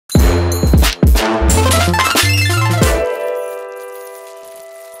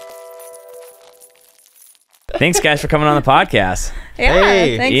Thanks, guys, for coming on the podcast. Yeah,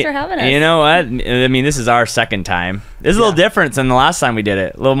 Hey. thanks for having us. You know what? I mean, this is our second time. This is a little different than the last time we did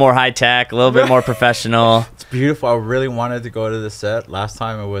it. A little more high tech, a little bit more professional. It's beautiful. I really wanted to go to the set. Last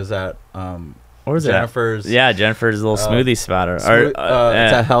time it was at What was Jennifer's. that? Yeah, Jennifer's little smoothie spot. It's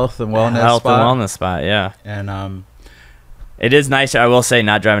a health and wellness health spot. and wellness spot, yeah. And It is nice, I will say,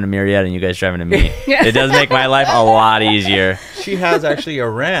 not driving to Marietta and you guys driving to me. Yeah. It does make my life a lot easier. she has actually a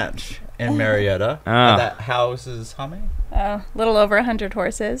ranch in Marietta. Oh. And that house is how many? A little over 100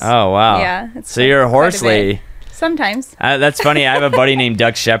 horses. Oh, wow. Yeah. It's So you're a quite horse bit. lady. Sometimes. That's funny. I have a buddy named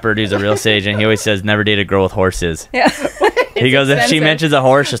Doug Shepard who's a real estate agent. He always says, never date a girl with horses. Yeah. He goes, if she expensive. mentions a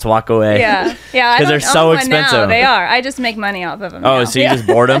horse, just walk away. Yeah. Yeah. 'Cause they're so expensive. Now. They are. I just make money off of them. Oh, now. so you yeah. just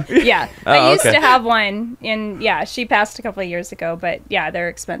bored them? Yeah. Oh, I used okay. to have one, and she passed a couple of years ago, but yeah, they're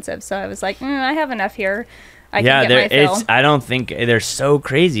expensive. So I was like, I have enough here. I can get my fill. I don't think they're so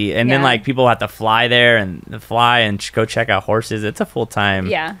crazy. And then Yeah. like people have to fly there and go check out horses. It's a full time.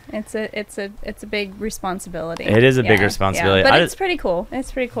 Yeah, it's a big responsibility. It is a big Yeah, responsibility. Yeah. But I it's pretty cool.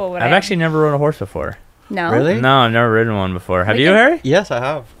 It's pretty cool. I've actually never rode a horse before. no. Really? No, I've never ridden one before. Have We you, can- Harry? Yes, I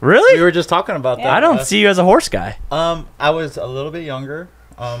have. Really? We were just talking about Yeah. that. I don't see you as a horse guy. I was a little bit younger.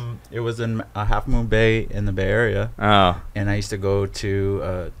 It was in Half Moon Bay in the Bay Area, Oh, and I used to go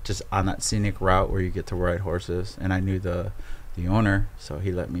to just on that scenic route where you get to ride horses, and I knew the owner, so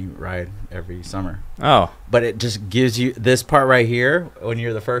he let me ride every summer. oh, But it just gives you this part right here when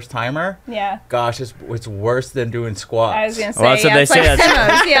you're the first timer. Yeah. Gosh, it's worse than doing squats. I was gonna say. Well, that's what yeah, they it's say, like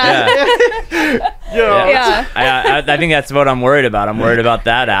that's- Timos, yeah. yeah. Yeah. I think that's what I'm worried about. I'm worried about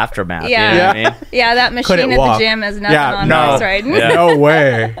that aftermath. Yeah. You know what I mean? Yeah, that machine Couldn't at walk. the gym is nothing Yeah, on no. horse riding. Yeah. No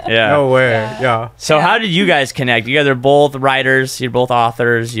way. Yeah. No way. Yeah. Yeah. So Yeah. how did you guys connect? You guys are both writers. You're both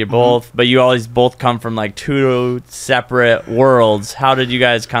authors. You're both, but you always both come from like two separate worlds. How did you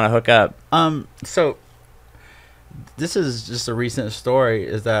guys kind of hook up? So this is just a recent story.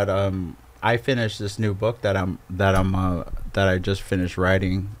 Is that I finished this new book that I just finished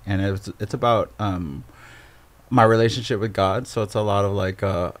writing, and it's about my relationship with God. So it's a lot of like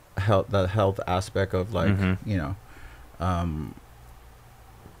the health aspect of like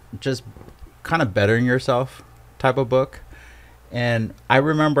just kind of bettering yourself type of book. And I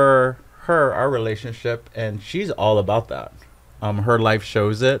remember our relationship, and she's all about that. Her life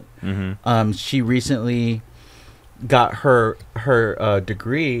shows it. Mm-hmm. She recently got her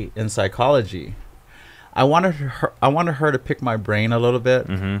degree in psychology. I wanted her to pick my brain a little bit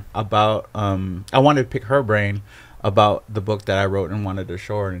about. I wanted to pick her brain about the book that I wrote and wanted to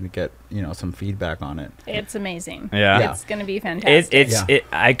show her and to get some feedback on it. It's amazing. Yeah. It's gonna be fantastic.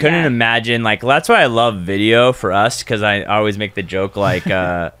 I couldn't Yeah. imagine, like, that's why I love video for us, because I always make the joke like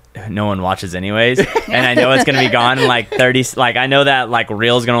no one watches anyways, and I know it's gonna be gone in like 30. Like I know that like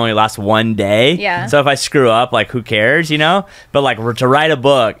reel's gonna only last one day. Yeah. So if I screw up, like who cares, But like to write a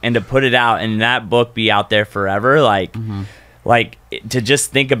book and to put it out and that book be out there forever, like to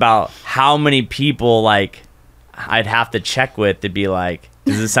just think about how many people like I'd have to check with to be like,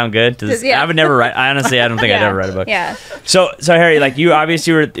 does this sound good? Yeah. I would never write. Honestly, I don't think I'd ever write a book. Yeah. So Harry, like you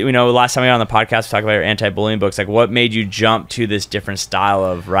obviously were, last time we were on the podcast, we talked about your anti-bullying books. Like, what made you jump to this different style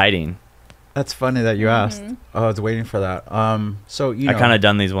of writing? That's funny that you asked. I was waiting for that. So I kind of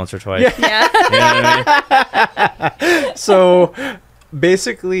done these once or twice. Yeah. You know what I mean? So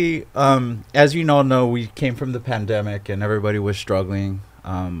basically, as you all know, we came from the pandemic and everybody was struggling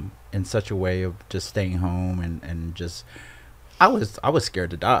in such a way of just staying home and just I was scared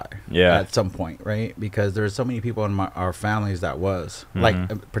to die at some point, right? Because there's so many people in our families that was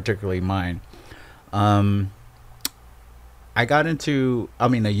like particularly mine. I got into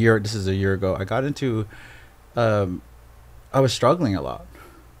this is a year ago. I got into I was struggling a lot.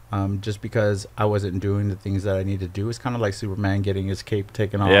 Just because I wasn't doing the things that I needed to do. It's kind of like Superman getting his cape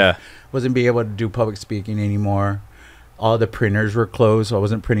taken off. Yeah. Wasn't be able to do public speaking anymore. All the printers were closed, so I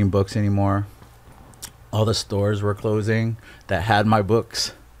wasn't printing books anymore. All the stores were closing that had my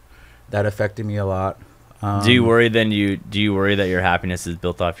books. That affected me a lot. Do you worry that your happiness is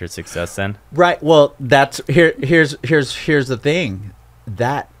built off your success then? Right. Well, that's here's the thing.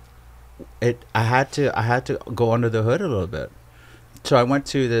 I had to go under the hood a little bit. So I went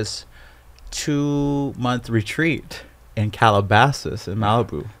to this 2-month retreat in Calabasas in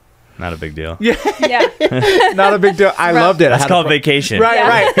Malibu. Not a big deal. Yeah. Not a big deal. I loved it. It's called vacation. Right, Yeah.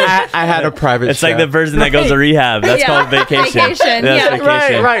 right. I had a private It's chef. like the person that goes to rehab. That's Yeah. called vacation. Vacation, That's yeah.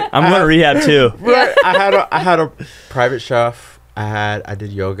 vacation. Right. I'm going to rehab too. Right. I had a private chef. I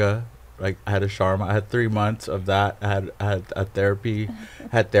did yoga. Like I had a shawarma. I had 3 months of that. I had a therapy.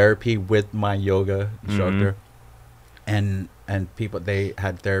 Had therapy with my yoga instructor, and people, they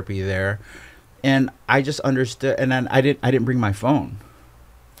had therapy there, And I just understood, and then I didn't bring my phone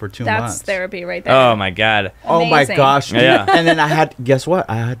for 2 months. That's therapy right there. Oh my God. Oh my gosh. Dude. Yeah. And then guess what?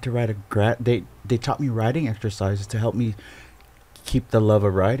 I had to write they taught me writing exercises to help me keep the love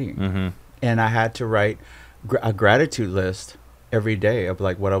of writing. Mm-hmm. And I had to write a gratitude list every day of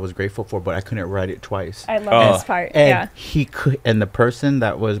like what I was grateful for, but I couldn't write it twice. I love this part. And and the person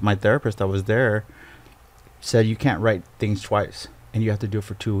that was my therapist that was there said you can't write things twice, and you have to do it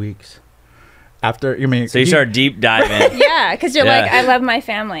for 2 weeks. So you start deep diving. Yeah, because you're like, I love my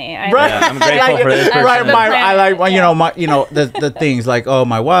family. I'm grateful for this person. Right, the things like, oh,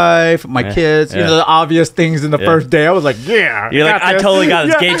 my wife, my kids, the obvious things in the first day. I was like, you're like, I totally got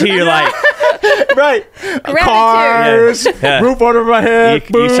this. Gate 2, you're like, right, cars, roof over my head.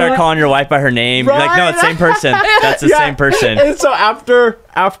 You start calling your wife by her name. You're like, no, it's the same person. That's the same person. And so after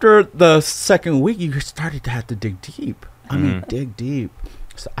the second week, you started to have to dig deep. I mean, dig deep.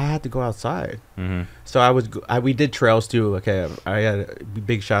 So I had to go outside. Mm-hmm. So we did trails too. Okay, I had a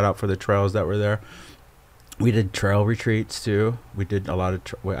big shout out for the trails that were there. We did trail retreats too. We did a lot of.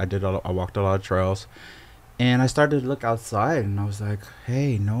 I walked a lot of trails, and I started to look outside, and I was like,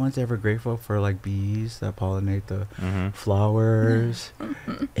 "Hey, no one's ever grateful for like bees that pollinate the flowers,"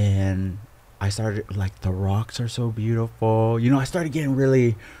 and I started like the rocks are so beautiful. I started getting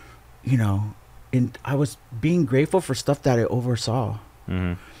really, and I was being grateful for stuff that I oversaw.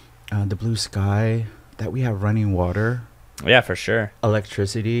 The blue sky, that we have running water, for sure,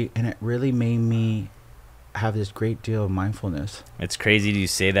 electricity, and it really made me have this great deal of mindfulness. It's crazy you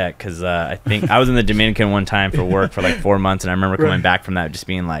say that, because I think I was in the Dominican one time for work for like 4 months, and I remember coming back from that just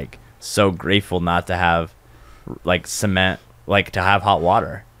being like so grateful not to have like cement, like to have hot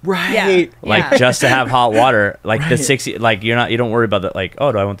water. Right. Like just to have hot water, like the 60, like you don't worry about that. Like,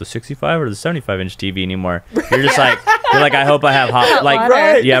 oh, do I want the 65 or the 75-inch TV anymore? You're just like, I hope I have hot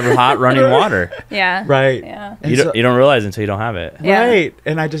like you have hot running water. Yeah. Right. Yeah. You don't realize until you don't have it. Yeah. Right.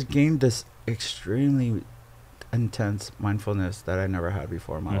 And I just gained this extremely intense mindfulness that I never had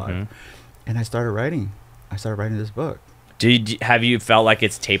before in my life. And I started writing. This book. Have you felt like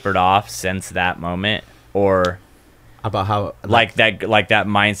it's tapered off since that moment, or? About how like that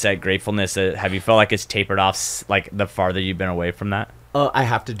mindset, gratefulness, have you felt like it's tapered off like the farther you've been away from that? I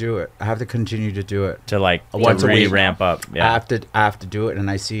have to do it. I have to continue to do it to like once a week ramp up. I have to do it, and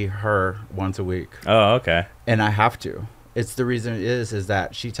I see her once a week. Oh, okay. And I have to. It's the reason is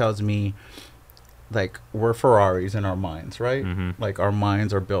that she tells me, like, we're Ferraris in our minds, right? Like our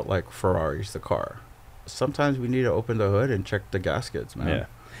minds are built like Ferraris, the car. Sometimes we need to open the hood and check the gaskets, man. Yeah.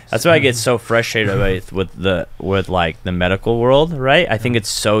 That's why I get so frustrated with like the medical world, right? I think it's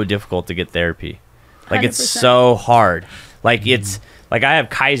so difficult to get therapy. Like 100%. It's so hard. Like it's like I have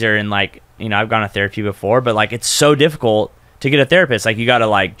Kaiser, and like, I've gone to therapy before, but like it's so difficult to get a therapist. Like you got to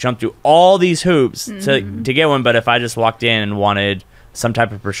like jump through all these hoops to get one. But if I just walked in and wanted some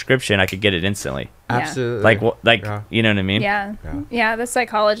type of prescription, I could get it instantly. Absolutely. You know what I mean? Yeah. The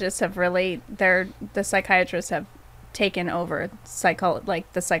psychologists have really, the psychiatrists have taken over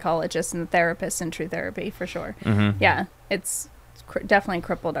the psychologists and the therapists in true therapy for sure. Yeah, it's definitely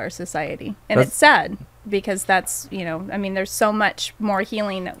crippled our society, and it's sad because that's there's so much more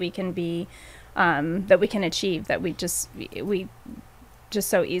healing that we can be that we can achieve, that we just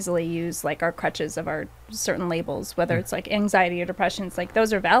so easily use like our crutches of our certain labels, whether it's like anxiety or depression. It's like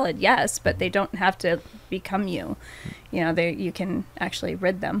those are valid, yes, but they don't have to become you. You can actually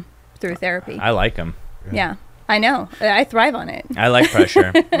rid them through therapy. I like them. Yeah. I know. I thrive on it. I like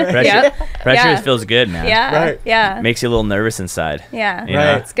pressure. Pressure feels good, man. Yeah. Right. Yeah. Makes you a little nervous inside. Yeah. You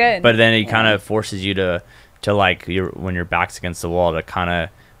know? It's good. But then it kind of forces you to like when your back's against the wall, to kind of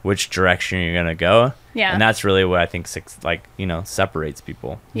which direction you're gonna go. Yeah. And that's really what I think separates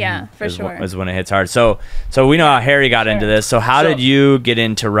people. Yeah, for sure. Is when it hits hard. So we know how Harry got into this. So how did you get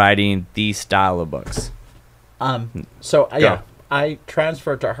into writing these style of books? I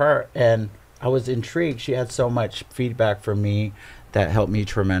transferred to her, and I was intrigued. She had so much feedback from me that helped me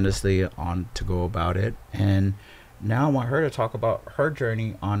tremendously on to go about it. And now I want her to talk about her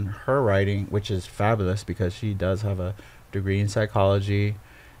journey on her writing, which is fabulous because she does have a degree in psychology,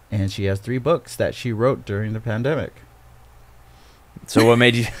 and she has 3 books that she wrote during the pandemic. So what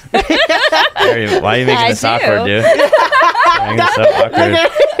made you... Harry, why are you making this awkward, dude? Making this so awkward.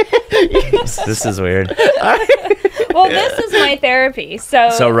 This is weird. Well, this is my therapy.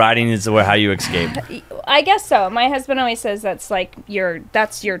 So writing is how you escape. I guess so. My husband always says that's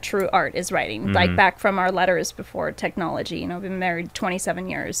your true art is writing. Like back from our letters before technology. You know, we've been married 27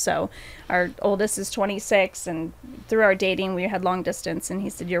 years. So our oldest is 26, and through our dating we had long distance. And he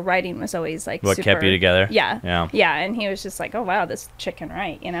said your writing was always like what kept you together. Yeah. And he was just like, oh wow, this chick can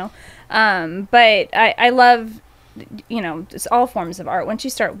write. You know, but I love, you know, it's all forms of art. Once you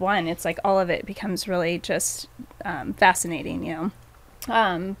start one, it's like all of it becomes really just fascinating, you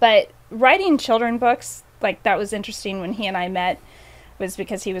know. But writing children books, like that was interesting when he and I met, was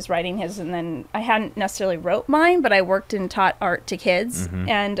because he was writing his, and then I hadn't necessarily wrote mine, but I worked and taught art to kids,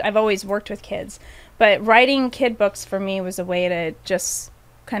 and I've always worked with kids. But writing kid books for me was a way to just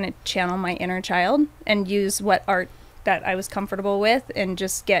kind of channel my inner child and use what art that I was comfortable with and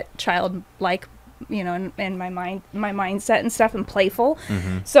just get childlike, you know, in my mind, my mindset and stuff, and playful.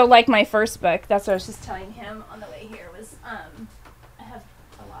 So like my first book, that's what I was just telling him on the way here, was I have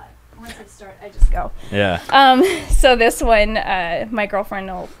a lot. Once I start, I just go. Yeah. So this one, my girlfriend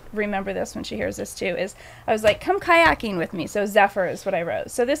will remember this when she hears this too, is I was like, come kayaking with me. So Zephyr is what I wrote.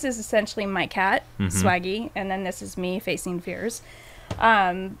 So this is essentially my cat, Swaggy, and then this is me facing fears.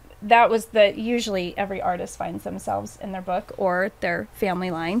 That was usually every artist finds themselves in their book or their family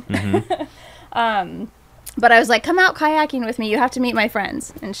line. But I was like, come out kayaking with me. You have to meet my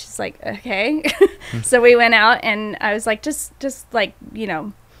friends. And she's like, okay. So we went out, and I was like, just like, you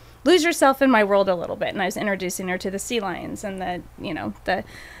know, lose yourself in my world a little bit. And I was introducing her to the sea lions and the, you know, the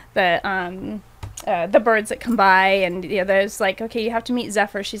birds that come by, and you know, there's like, okay, you have to meet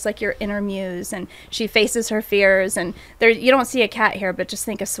Zephyr. She's like your inner muse, and she faces her fears. And there, you don't see a cat here, but just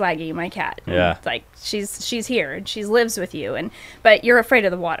think of Swaggy, my cat. Yeah, and like she's here and she lives with you, but you're afraid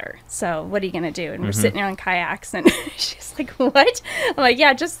of the water. So what are you gonna do? And we're sitting on kayaks, and she's like, what? I'm like,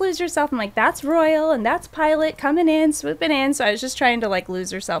 yeah, just lose yourself. I'm like, that's Royal, and that's Pilot coming in, swooping in. So I was just trying to like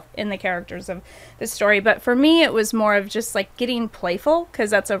lose herself in the characters of the story. But for me, it was more of just like getting playful, because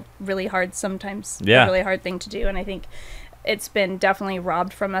that's a really hard a really hard thing to do. And I think it's been definitely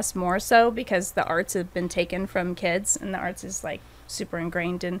robbed from us more so because the arts have been taken from kids, and the arts is like super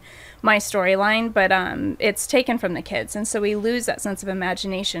ingrained in my storyline, but it's taken from the kids, and so we lose that sense of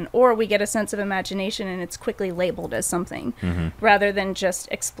imagination, or we get a sense of imagination and it's quickly labeled as something rather than just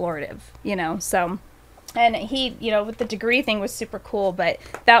explorative, you know. So, and he, you know, with the degree thing was super cool, but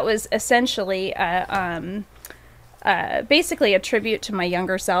that was essentially basically a tribute to my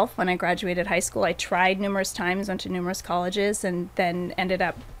younger self. When I graduated high school, I tried numerous times, went to numerous colleges, and then ended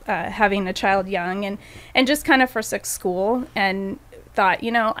up having a child young, and just kind of forsook school, and thought,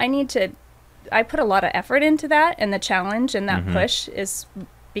 you know, I put a lot of effort into that, and the challenge and that push is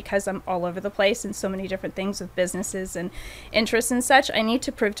because I'm all over the place in so many different things with businesses and interests and such. I need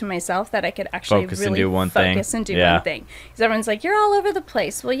to prove to myself that I could actually focus and do one thing. Because everyone's like, you're all over the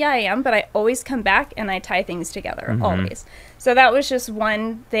place. Well, yeah, I am, but I always come back and I tie things together, always. So that was just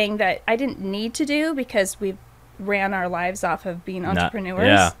one thing that I didn't need to do, because we ran our lives off of being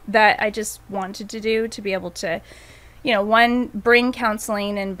entrepreneurs, that I just wanted to do, to be able to, you know, one, bring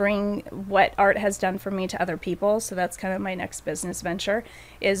counseling and bring what art has done for me to other people. So that's kind of my next business venture,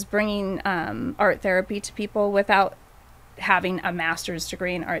 is bringing art therapy to people without having a master's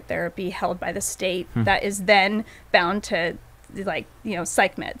degree in art therapy held by the state that is then bound to, like, you know,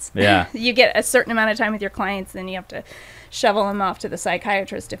 psych meds. Yeah. You get a certain amount of time with your clients, then you have to shovel them off to the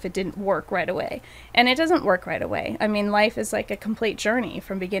psychiatrist if it didn't work right away. And it doesn't work right away. I mean, life is like a complete journey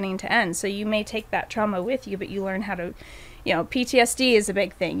from beginning to end. So you may take that trauma with you, but you learn how to, you know, PTSD is a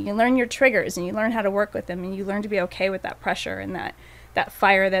big thing. You learn your triggers, and you learn how to work with them, and you learn to be okay with that pressure and that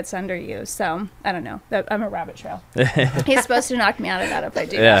fire that's under you. So I don't know, I'm a rabbit trail. He's supposed to knock me out of that if I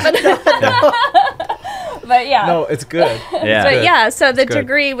do that. But yeah. No, it's good. Yeah. But yeah, so the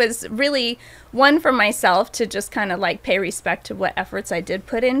degree was really, one, for myself to just kind of like pay respect to what efforts I did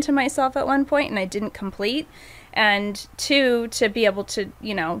put into myself at one point and I didn't complete. And two, to be able to,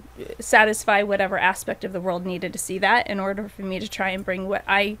 you know, satisfy whatever aspect of the world needed to see that, in order for me to try and bring what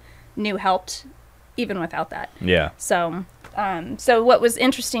I knew helped even without that. Yeah. So what was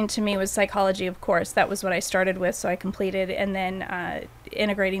interesting to me was psychology, of course. That was what I started with, so I completed, and then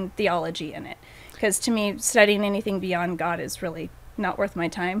integrating theology in it. Because to me, studying anything beyond God is really not worth my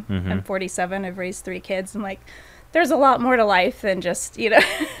time. I'm 47. I've raised 3 kids. I'm like, there's a lot more to life than just, you know,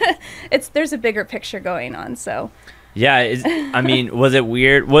 there's a bigger picture going on. So, yeah. I mean, was it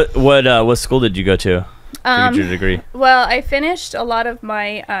weird? What school did you go to? to get your degree? Well, I finished a lot of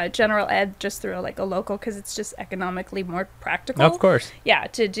my general ed just through like a local, because it's just economically more practical. Of course. Yeah,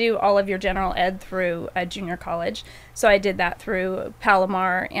 to do all of your general ed through a junior college. So I did that through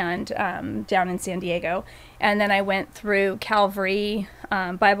Palomar and down in San Diego. And then I went through Calvary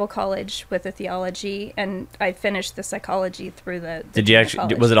Bible College with a theology, and I finished the psychology through the Did you actually?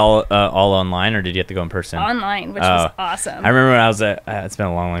 college. Was it all online, or did you have to go in person? Online, which was awesome. I remember when I was at. It's been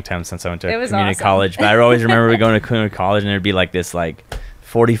a long time since I went to It was community awesome. college, but I always remember going to community college, and there'd be like this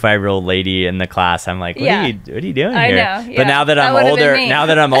 45-year-old lady in the class. I'm like, what are you doing I here? know, yeah. But now that I'm That would've been older,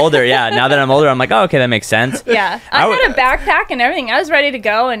 me. I'm like, oh, okay, that makes sense. Yeah, I had a backpack and everything. I was ready to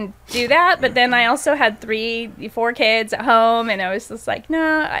go and do that, but then I also had 4 kids at home, and I was just like,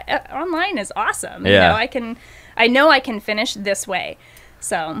 no, online is awesome. Yeah. I know I can finish this way.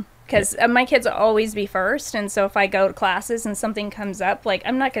 So, because my kids will always be first, and so if I go to classes and something comes up, like,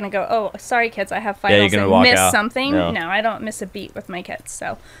 I'm not going to go, oh, sorry, kids, I have finals, gonna and walk miss out. something. No. No, I don't miss a beat with my kids.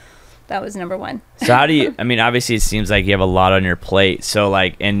 So that was number 1. So how do you? I mean, obviously, it seems like you have a lot on your plate. So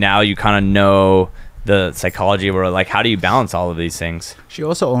and now you kind of know the psychology of it. Like, how do you balance all of these things? She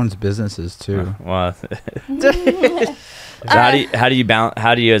also owns businesses too. Well, so how do you balance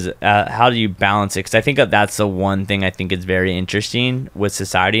it? Because I think that's the one thing I think is very interesting with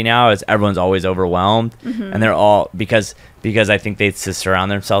society now is everyone's always overwhelmed, and they're all because I think they just surround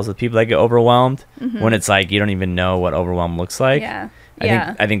themselves with people that get overwhelmed when it's like you don't even know what overwhelm looks like. Yeah.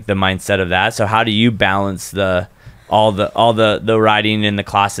 I think the mindset of that. So how do you balance all the riding and the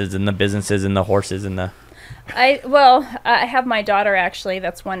classes and the businesses and the horses and the? I have my daughter, actually.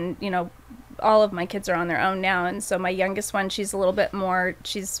 That's one, all of my kids are on their own now, and so my youngest one, she's a little bit more,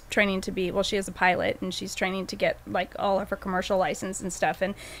 she's training to be, she is a pilot, and she's training to get like all of her commercial license and stuff,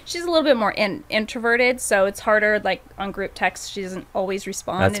 and she's a little bit more introverted, so it's harder, like on group text she doesn't always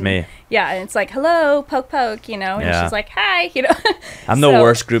respond. That's me. Yeah, and it's like, hello, poke, and she's like, hi, I'm the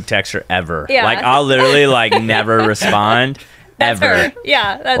worst group texter ever. Yeah. Like I'll literally never respond. That's ever. her.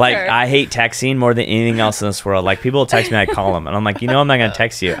 Yeah, that's her. I hate texting more than anything else in this world. Like people will text me, I call them, and I'm like, I'm not gonna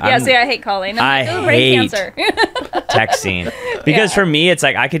text you. I hate calling. I brain hate cancer. texting because for me, it's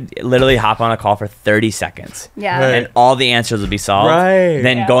like I could literally hop on a call for 30 seconds. Yeah. Right. And all the answers would be solved. Right.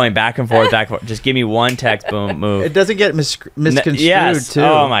 Then going back and forth. Just give me one text, boom, move. It doesn't get misconstrued Yes. too.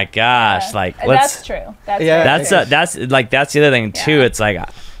 Oh my gosh. Yeah. Let's. That's true. That's Yeah. That's the other thing too. Yeah. It's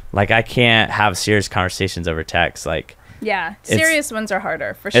like I can't have serious conversations over text. Yeah, serious ones are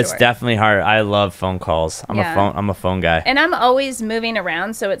harder for sure. It's definitely hard. I love phone calls. I'm a phone guy. And I'm always moving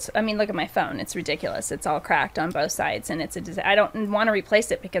around, so look at my phone. It's ridiculous. It's all cracked on both sides, and I don't want to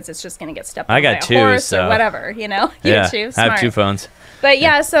replace it because it's just going to get stepped on I got by a two, horse so or whatever, You Yeah, too. I have Smart. 2 phones. But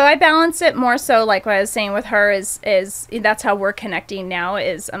so I balance it more so like what I was saying with her is that's how we're connecting now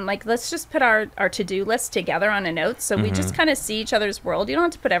is I'm like, let's just put our to-do list together on a note so we just kind of see each other's world. You don't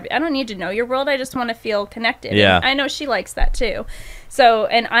have to put I don't need to know your world. I just want to feel connected. Yeah. And I know she likes that too. So,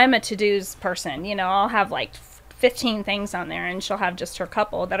 and I'm a to-dos person, I'll have 15 things on there, and she'll have just her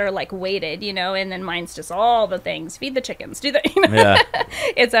couple that are weighted, and then mine's just all the things. Feed the chickens, do the, Yeah.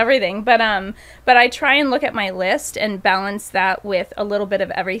 It's everything. But I try and look at my list and balance that with a little bit of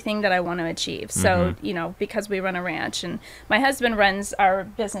everything that I want to achieve. So, because we run a ranch and my husband runs our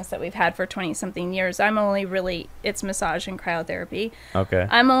business that we've had for 20 something years, it's massage and cryotherapy. Okay.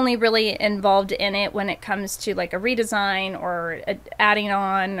 I'm only really involved in it when it comes to a redesign or adding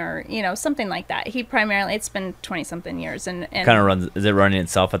on or, something like that. He primarily, it's been 20 something years and Kind of runs. Is it running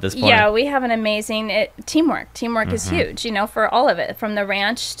itself at this point? yeah, we have an amazing teamwork is huge, for all of it, from the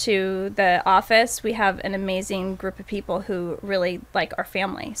ranch to the office. We have an amazing group of people who really like our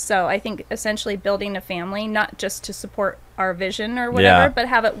family. So I think essentially building a family, not just to support our vision or whatever, but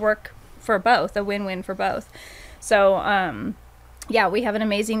have it work for both, a win-win for both. So we have an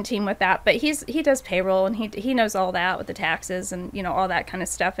amazing team with that, but he does payroll and he knows all that with the taxes and all that kind of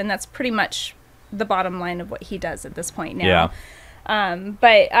stuff, and that's pretty much the bottom line of what he does at this point now.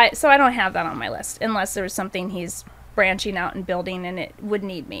 So I don't have that on my list unless there's something he's branching out and building and it would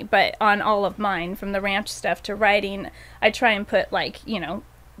need me. But on all of mine, from the ranch stuff to writing, I try and put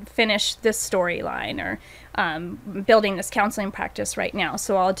finish this storyline or building this counseling practice right now.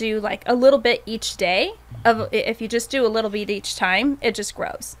 So I'll do a little bit each day. If you just do a little bit each time, it just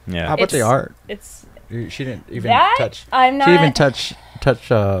grows. Yeah. How about the art? She didn't even touch. She didn't even touch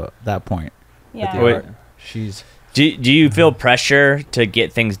that point. Yeah. With the art. She's. Do you feel pressure to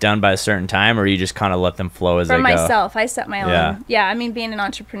get things done by a certain time, or you just kind of let them flow as they go? For myself, I set my own. Yeah. I mean, being an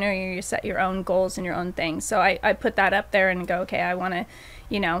entrepreneur, you set your own goals and your own things. So I put that up there and go, okay, I want to,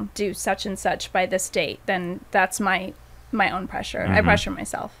 do such and such by this date. Then that's my own pressure. I pressure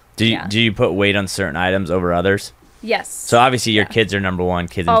myself. Do you put weight on certain items over others? Yes. So obviously your kids are number one,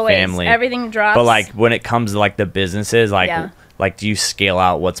 kids Always. and family. Everything drops. But like when it comes to like the businesses, like do you scale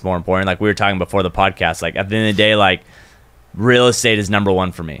out what's more important? Like we were talking before the podcast, like at the end of the day, like real estate is number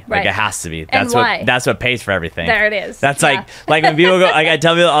one for me. Like it has to be. That's what pays for everything. There it is. That's like when people go, like I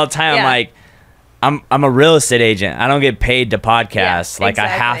tell people all the time, I'm like, I'm a real estate agent. I don't get paid to podcast. Like I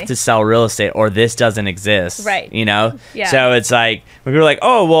have to sell real estate or this doesn't exist. Right. You know? Yeah. So it's like when people are like,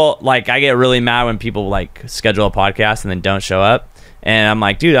 oh well, like I get really mad when people like schedule a podcast and then don't show up. And I'm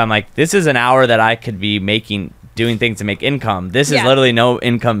like, dude, this is an hour that I could be doing things to make income. This is literally no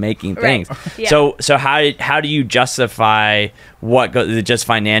income making things. Yeah. So how do you justify what just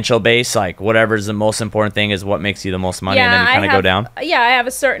financial base, like whatever's the most important thing is what makes you the most money, and then you kind of go down? Yeah, I have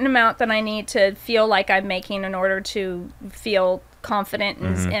a certain amount that I need to feel like I'm making in order to feel confident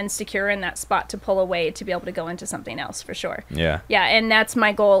and secure in that spot to pull away to be able to go into something else for sure. Yeah. Yeah, and that's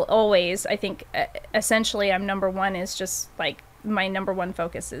my goal always. I think essentially I'm number one is just like my number one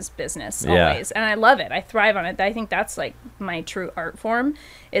focus is business always, and I love it. I thrive on it. I think that's like my true art form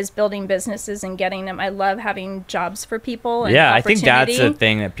is building businesses and getting them. I love having jobs for people. And I think that's the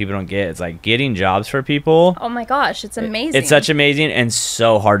thing that people don't get. It's like getting jobs for people. Oh my gosh, it's amazing. It's such amazing and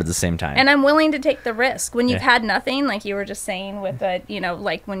so hard at the same time. And I'm willing to take the risk when you've had nothing, like you were just saying with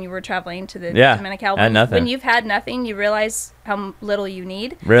like when you were traveling to the Dominican. When you've had nothing, you realize how little you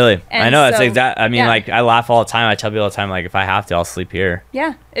need. Really, and I know that's exact. I mean, like I laugh all the time. I tell people all the time, like if I have to, I'll sleep here.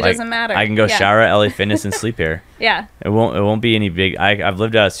 Yeah, it doesn't matter. I can go shower at LA Fitness and sleep here. Yeah, it won't be any big. I've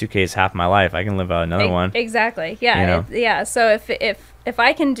lived out a suitcase half my life. I can live out another one. Exactly. Yeah. So if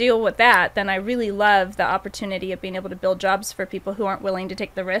I can deal with that, then I really love the opportunity of being able to build jobs for people who aren't willing to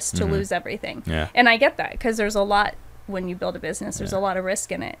take the risk to lose everything. Yeah. And I get that because there's a lot. When you build a business, there's a lot of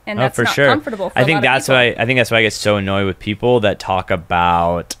risk in it, and that's not comfortable for I think a lot that's of why I think that's why I get so annoyed with people that talk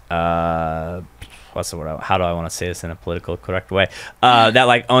about what's the word? How do I want to say this in a political correct way? That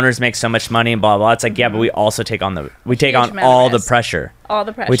like owners make so much money and blah blah. It's like but we also take on all the pressure. All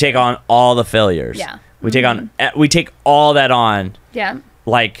the pressure. We take on all the failures. Yeah. We take all that on. Yeah.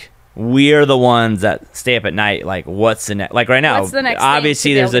 Like we're the ones that stay up at night. Like what's the next? Like right now,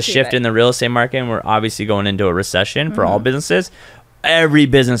 obviously there's a shift in the real estate market, and we're obviously going into a recession for all businesses. Every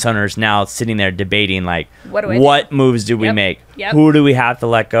business owner is now sitting there debating like, what moves do we make? Yep. Who do we have to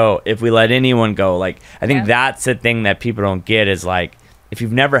let go? If we let anyone go, like I think that's the thing that people don't get is like if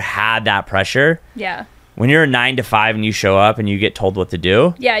you've never had that pressure. Yeah. When you're a 9 to 5 and you show up and you get told what to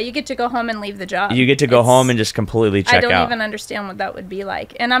do. Yeah, you get to go home and leave the job. You get to go home and just completely check out. I don't even understand what that would be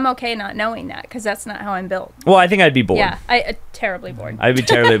like. And I'm okay not knowing that because that's not how I'm built. Well, I think I'd be bored. Yeah, terribly bored. I'd be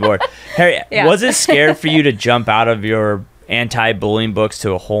terribly bored. Harry, was it scared for you to jump out of your anti-bullying books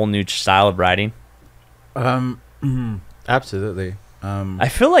to a whole new style of writing? Absolutely. I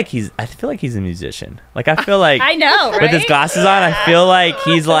feel like he's a musician. Like I feel like I know, right? With his glasses on, I feel like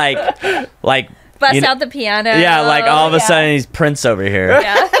he's like bust out the piano. Yeah, like all of a sudden he's Prince over here.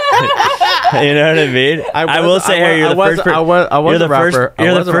 Yeah. You know what I mean? I will say, Harry, you're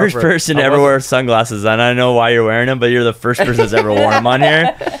the first person to ever wear sunglasses, and I know why you're wearing them, but you're the first person that's ever worn them on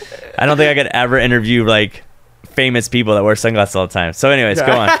here. I don't think I could ever interview like famous people that wear sunglasses all the time. So, anyways,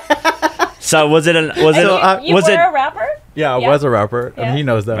 go on. So, was it a rapper? Yeah, I was a rapper. Yeah. I mean, he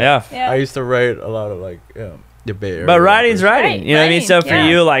knows that. Yeah. I used to write a lot of like debate. But writing's writing. Right, you know what I mean? So for yeah.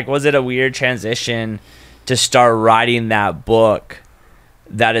 you, like, was it a weird transition to start writing that book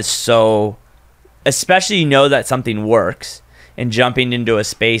that is so, especially you know that something works, and jumping into a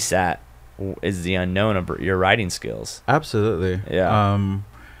space that is the unknown of your writing skills? Absolutely. Yeah.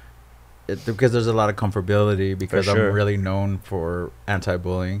 Because there's a lot of comfortability because For sure. I'm really known for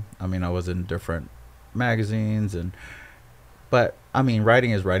anti-bullying. I mean, I was in different magazines but I mean,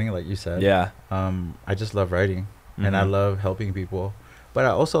 writing is writing, like you said. Yeah. I just love writing, and I love helping people, but I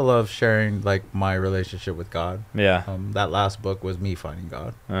also love sharing like my relationship with God. Yeah. That last book was me finding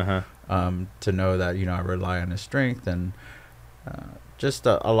God. To know that I rely on His strength and just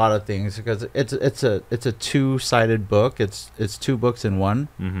a lot of things, because it's a two-sided book. It's two books in one.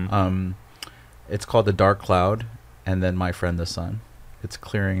 It's called The Dark Cloud, and then My Friend the Sun. It's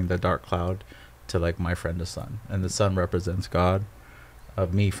clearing the dark cloud to like My Friend the Sun, and the sun represents God,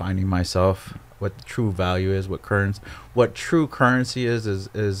 of me finding myself, what the true value is, what true currency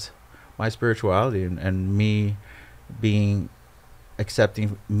is my spirituality, and me being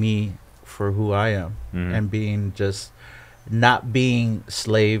accepting me for who I am, and being just not being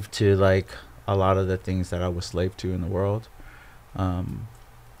slave to like a lot of the things that I was slave to in the world.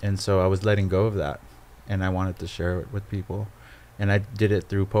 And so I was letting go of that, and I wanted to share it with people, and I did it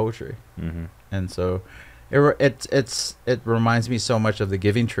through poetry. And so it reminds me so much of the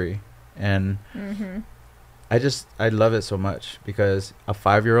Giving Tree, and I love it so much because a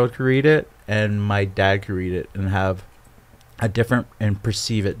 5-year-old could read it and my dad could read it and have a different and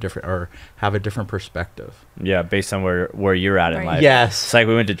perceive it different or have a different perspective. Yeah, based on where you're at in life. Yes. It's like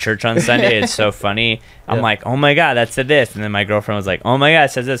we went to church on Sunday. It's so funny. I'm like, oh my God, that said this. And then my girlfriend was like, oh my God,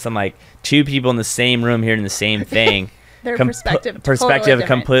 it says this. I'm like, two people in the same room hearing the same thing. Their perspective totally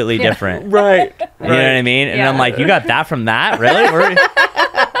completely different. Right. You know what I mean? And I'm like, you got that from that? Really?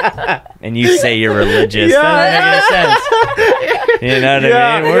 And you say you're religious. That doesn't make any sense. You know what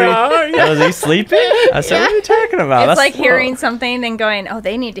I mean? Was he sleeping? I said, what are you talking about? It's that's like hearing something and going, oh,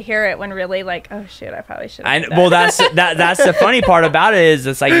 they need to hear it, when really like, oh shit, I probably should have. Well, that's the funny part about it is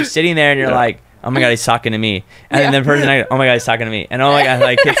it's like you're sitting there and you're like, oh my God, he's talking to me. And then the person like, oh my God, he's talking to me. And oh my God,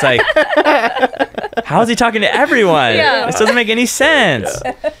 like it's like, how is he talking to everyone? This doesn't make any sense.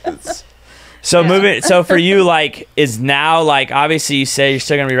 So for you, like, is now like, obviously you say you're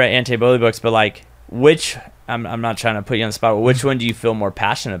still gonna be writing anti-bully books, but like, which I'm not trying to put you on the spot, but which one do you feel more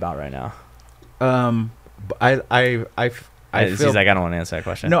passionate about right now? I He's feel like, I don't want to answer that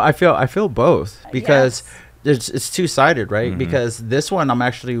question. no. I feel both because it's two-sided, right? Because this one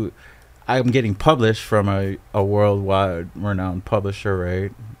I'm getting published from a worldwide renowned publisher,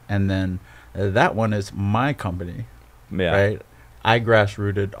 right? And then that one is my company, right? I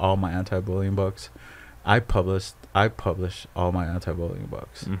grassrooted all my anti-bullying books. I publish all my anti-bullying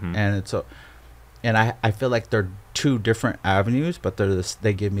books, and I feel like they're two different avenues, but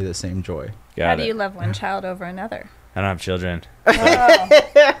they give me the same joy. How do you love one child over another? I don't have children. Oh.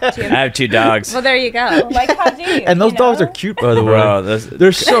 I have 2 dogs. Well, there you go. Like, how do you? And those dogs are cute, by the way. Bro,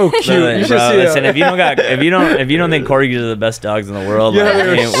 they're so cute. You should see listen, if you don't think corgis are the best dogs in the world, we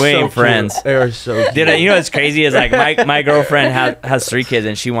ain't friends. They are so cute. You know what's crazy is like my girlfriend has 3 kids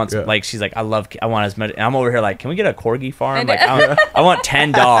and she wants like she's like I want as much. And I'm over here like, can we get a corgi farm? Like I want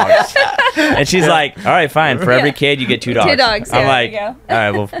 10 dogs. And she's like, all right, fine. For every kid you get 2 dogs. 2 dogs. I'm like, all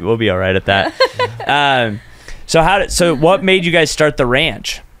right, we'll be all right at that. So what made you guys start the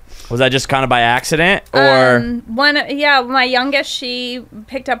ranch? Was that just kind of by accident, or? My youngest, she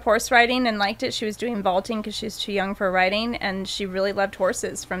picked up horse riding and liked it. She was doing vaulting because she's too young for riding, and she really loved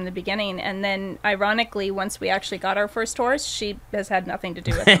horses from the beginning. And then, ironically, once we actually got our first horse, she has had nothing to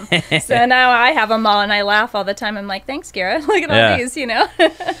do with them. So now I have them all, and I laugh all the time. I'm like, thanks, Gara. Look at all these, you know.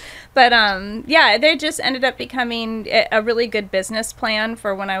 But they just ended up becoming a really good business plan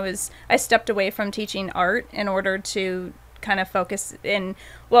for when I stepped away from teaching art in order to kind of focus in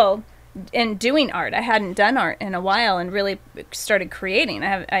doing art. I hadn't done art in a while and really started creating.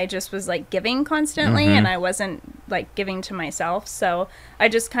 I just was like giving constantly and I wasn't like giving to myself. So I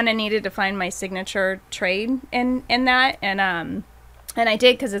just kind of needed to find my signature trade in that. And I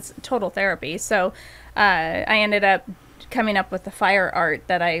did, because it's total therapy. So I ended up coming up with the fire art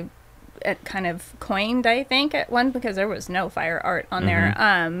that I kind of coined, I think, at one, because there was no fire art on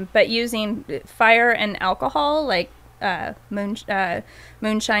there. But using fire and alcohol, like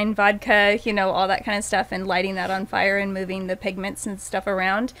moonshine, vodka, you know, all that kind of stuff, and lighting that on fire and moving the pigments and stuff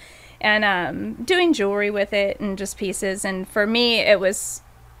around, and doing jewelry with it and just pieces. And for me, it was,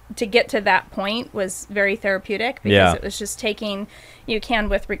 to get to that point was very therapeutic, because it was just taking, you can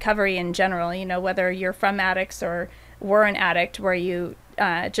with recovery in general, you know, whether you're from addicts or were an addict, where you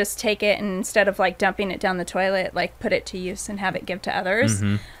just take it, and instead of like dumping it down the toilet, like put it to use and have it give to others.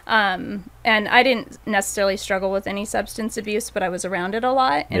 And I didn't necessarily struggle with any substance abuse, but I was around it a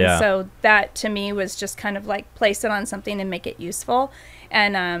lot. And so that to me was just kind of like place it on something and make it useful.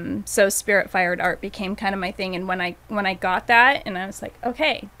 And so spirit fired art became kind of my thing. And when I got that, and I was like,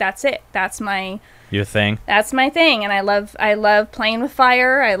 okay, that's it. That's your thing. That's my thing. And I love playing with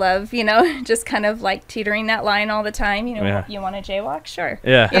fire. I love, you know, just kind of like teetering that line all the time. You know, you want to jaywalk? Sure.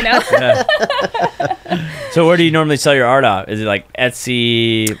 Yeah. You know? So where do you normally sell your art out? Is it like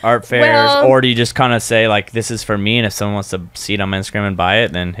Etsy, art fairs, or do you just kind of say like, this is for me, and if someone wants to see it on my Instagram and buy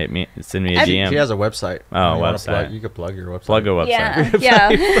it, then send me a DM? She has a website. Website. You could plug your website. Plug a website. Yeah.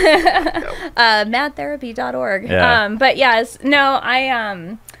 Madtherapy.org. But yes,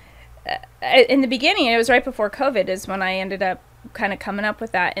 no, in the beginning, it was right before COVID is when I ended up kind of coming up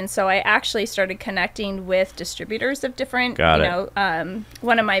with that. And so I actually started connecting with distributors of different,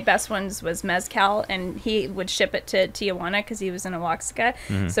 one of my best ones was Mezcal, and he would ship it to Tijuana because he was in Oaxaca.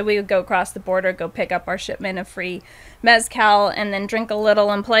 So we would go across the border, go pick up our shipment of free Mezcal, and then drink a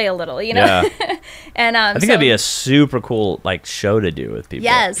little and play a little, you know? And I think that'd be a super cool like show to do with people.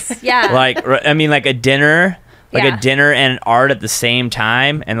 Yes. Yeah. Like, I mean, like a dinner, like a dinner and art at the same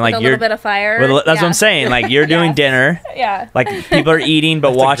time, and like with a you're little bit of fire. that's what I'm saying. Like you're doing dinner, yeah. like people are eating but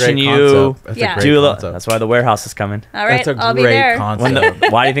That's watching a great you concept. That's Yeah. a great do. concept. That's why the warehouse is coming. All right, That's a I'll be great there.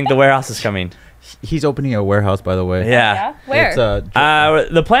 concept. Why do you think the warehouse is coming? He's opening a warehouse, by the way. Yeah. Where? It's,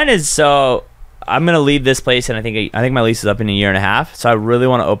 The plan is, so I'm gonna leave this place, and I think my lease is up in a year and a half. So I really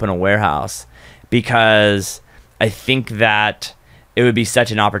want to open a warehouse because I think that it would be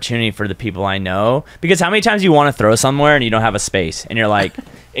such an opportunity for the people I know. Because how many times you want to throw somewhere and you don't have a space, and you're like,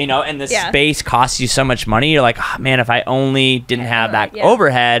 and the space costs you so much money. You're like, oh, man, if I only didn't have that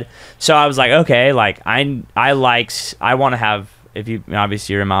overhead. So I was like, okay, like I want to have. If you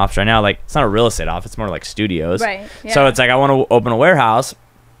obviously you're in my office right now, like it's not a real estate office, it's more like studios. Right. Yeah. So it's like I want to open a warehouse,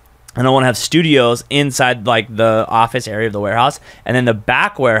 and I want to have studios inside like the office area of the warehouse, and then the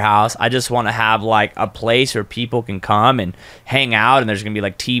back warehouse, I just want to have like a place where people can come and hang out, and there's gonna be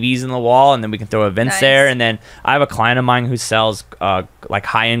like TVs in the wall, and then we can throw events there. And then I have a client of mine who sells like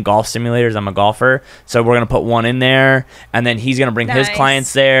high-end golf simulators. I'm a golfer, so we're gonna put one in there, and then he's gonna bring his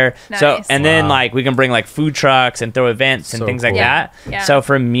clients there. So and then like we can bring like food trucks and throw events and things like that. Yeah. So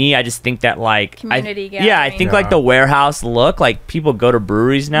for me, I just think that like community I think like the warehouse look, like people go to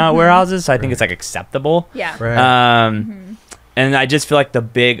breweries now at warehouses, so I think it's like acceptable. Yeah. Right. And I just feel like the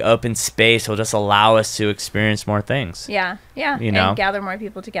big open space will just allow us to experience more things. Yeah. And gather more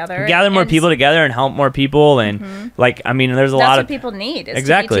people together. And help more people, and like I mean, there's a lot of people need is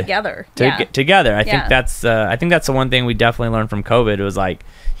exactly to be together. Get together. I think that's the one thing we definitely learned from COVID. It was like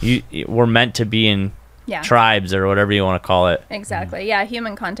we're meant to be in tribes or whatever you want to call it. Exactly. Yeah,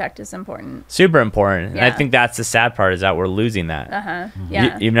 human contact is important. Super important. And I think that's the sad part, is that we're losing that.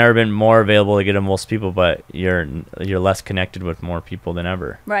 Yeah. You've never been more available to get to most people, but you're less connected with more people than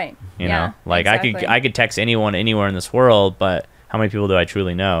ever. Right. You know, like I could text anyone anywhere in this world, but how many people do I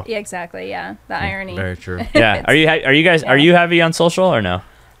truly know? Yeah, exactly. Yeah, the irony. Very true. Yeah. Are you guys are you heavy on social or no?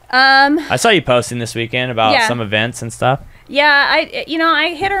 I saw you posting this weekend about some events and stuff. Yeah,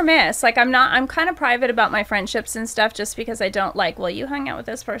 I hit or miss. Like I'm kind of private about my friendships and stuff, just because I don't like, well, you hung out with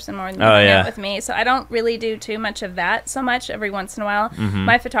this person more than you hung out with me. So I don't really do too much of that so much every once in a while.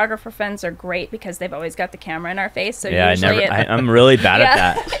 My photographer friends are great because they've always got the camera in our face. So usually I'm really bad at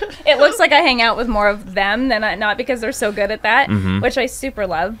that. It looks like I hang out with more of them than not because they're so good at that, which I super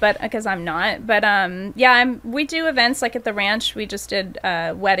love, but because I'm not. But we do events like at the ranch. We just did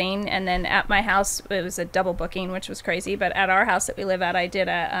a wedding, and then at my house it was a double booking, which was crazy. But at our house that we live at, I did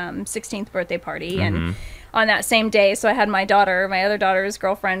a 16th birthday party, and on that same day, so I had my other daughter's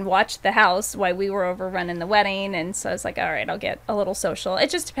girlfriend, watch the house while we were over running the wedding. And so I was like, all right, I'll get a little social. It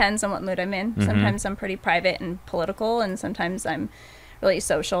just depends on what mood I'm in. Sometimes I'm pretty private and political, and sometimes I'm really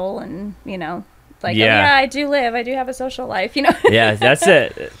social, and like, I do have a social life, Yeah, that's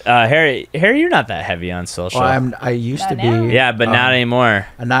it. Harry, you're not that heavy on social. Well, I used to be. Yeah, but not anymore.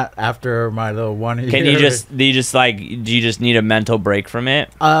 Not after my little 1 year. Can you do you just need a mental break from it?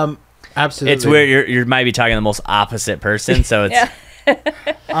 Absolutely. It's weird. You might be talking to the most opposite person, so it's.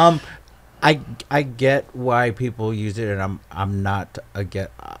 I get why people use it, and I'm not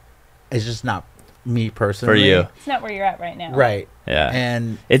it's just not me personally. For you, it's not where you're at right now. Right. Yeah.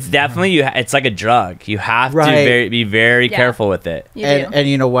 And it's definitely it's like a drug. You have to be very careful with it. And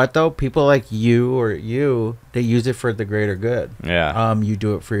you know what though? People like you, they use it for the greater good. Yeah. You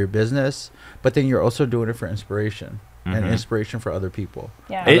do it for your business, but then you're also doing it for inspiration. And inspiration for other people.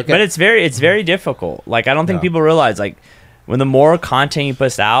 Yeah. But it's very difficult. Like I don't think people realize, like, when the more content you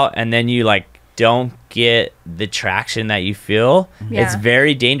post out and then you like don't get the traction that you feel, it's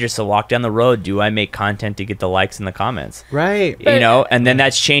very dangerous to walk down the road. Do I make content to get the likes and the comments? Right. And then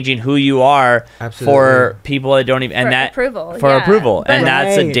that's changing who you are for people that don't even approval. And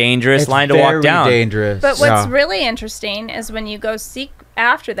that's a dangerous line to walk down. Dangerous. But what's really interesting is when you go seek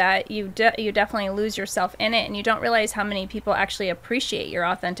after that, you definitely lose yourself in it, and you don't realize how many people actually appreciate your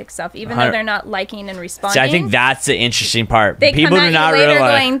authentic self, even though they're not liking and responding. See, I think that's the interesting part. They people come do not later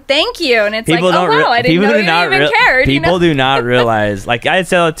realize going, "Thank you," and it's like, "Oh wow, I didn't know you even cared." People do not realize. Like I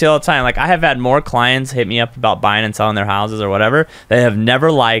say that all the time. Like I have had more clients hit me up about buying and selling their houses or whatever that have never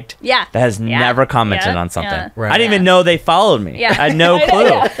liked. Yeah. That has never commented on something. Yeah. Right. I didn't even know they followed me. Yeah. I had no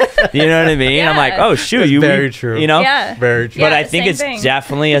clue. You know what I mean? I'm like, oh shoot, very true. You know? Yeah. Very true. But I think it's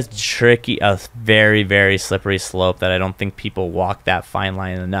definitely a very, very slippery slope that I don't think people walk that fine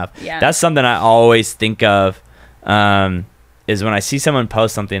line enough. Yeah. That's something I always think of, is when I see someone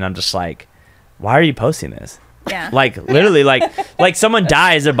post something, I'm just like, why are you posting this? Yeah. Like literally like someone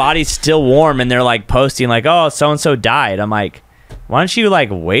dies, their body's still warm, and they're like posting like, oh, so-and-so died. I'm like, why don't you like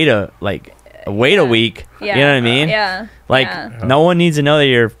wait wait a week. Yeah. You know what I mean? Yeah. Like, yeah. no one needs to know that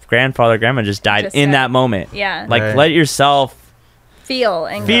your grandfather or grandma just died Just in died. that moment. Yeah. Like, Right. let yourself feel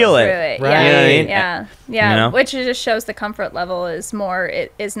and Feel go it. through it. Right. Yeah. You know what I mean? Yeah. Yeah. You know? Which just shows the comfort level is more,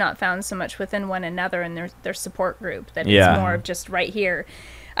 it is not found so much within one another and their support group, that Yeah. it's more of just right here.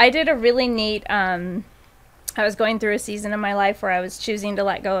 I did a really neat, I was going through a season of my life where I was choosing to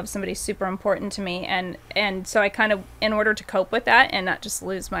let go of somebody super important to me. And so I kind of, in order to cope with that and not just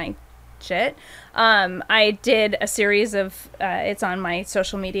lose my shit, I did a series of, it's on my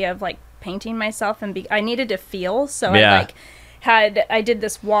social media, of like painting myself, and I needed to feel. So Yeah. I did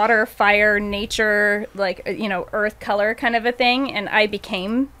this water, fire, nature, like, earth color kind of a thing, and I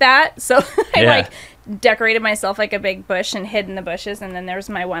became that. So I Yeah. decorated myself like a big bush and hid in the bushes, and then there's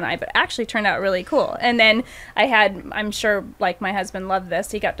my one eye, but actually turned out really cool. And then I'm sure like my husband loved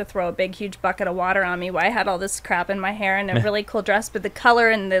this, he got to throw a big huge bucket of water on me while I had all this crap in my hair and a really cool dress, but the color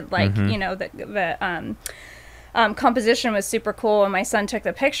and the like, the composition was super cool, and my son took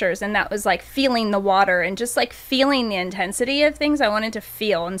the pictures, and that was like feeling the water and just like feeling the intensity of things I wanted to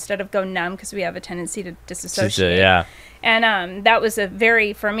feel instead of go numb, because we have a tendency to disassociate. Yeah. And that was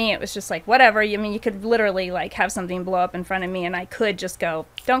for me, it was just like, whatever. I mean, you could literally like have something blow up in front of me and I could just go,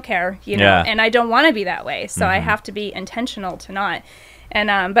 don't care, Yeah. and I don't want to be that way. So I have to be intentional to not.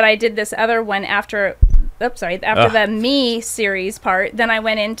 And, but I did this other one after the me series part, then I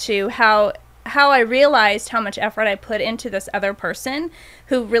went into how I realized how much effort I put into this other person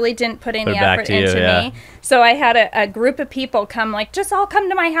who really didn't put any effort into me. So I had a group of people come, like, just all come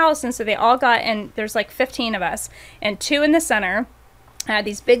to my house. And so they all got, and there's like 15 of us, and 2 in the center. I had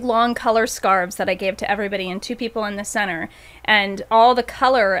these big long color scarves that I gave to everybody, and 2 people in the center. And all the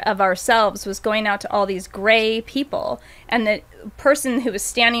color of ourselves was going out to all these gray people. And the person who was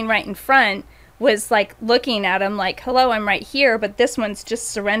standing right in front was like looking at him like, hello, I'm right here, but this one's just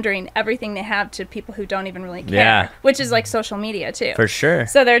surrendering everything they have to people who don't even really care. Yeah. Which is like social media too. For sure.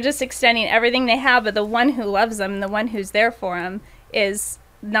 So they're just extending everything they have, but the one who loves them, the one who's there for them, is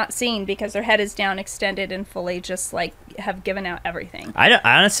not seen because their head is down, extended, and fully just like have given out everything. I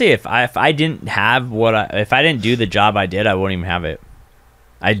honestly, if I didn't have if I didn't do the job I did, I wouldn't even have it.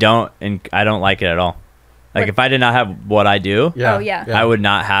 I don't like it at all. Like, if I did not have what I do, Oh, yeah. I would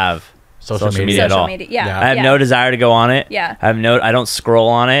not have social media at all. Yeah. I have no desire to go on it. Yeah. I don't scroll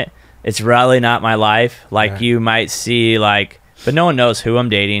on it. It's really not my life. Like, you might see, like, but no one knows who I'm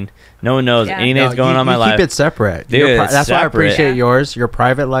dating. No one knows anything that's going on in my life. Keep it separate. Dude, That's why I appreciate Yeah. yours. Your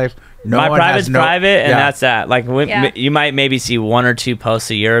private life. My private's private, and that's that. Like, Yeah. you might maybe see 1 or 2 posts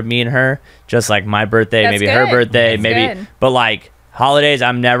a year of me and her, just like my birthday, That's maybe her good. birthday, That's maybe. good. But like holidays,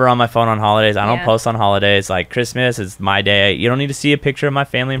 I'm never on my phone on holidays. I don't Yeah. post on holidays. Like Christmas is my day. You don't need to see a picture of my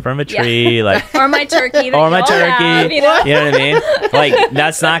family in front of a Yeah. tree. Like. Or my turkey. That Or my you all turkey, have, you know what I mean? Like,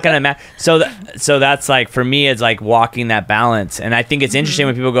 that's not gonna matter. So that's like, for me, it's like walking that balance. And I think it's interesting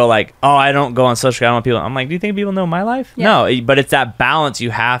when people go like, "Oh, I don't go on social. I don't want people." I'm like, "Do you think people know my life?" Yeah. No, but it's that balance.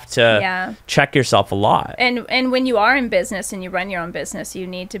 You have to check yourself a lot. And when you are in business and you run your own business, you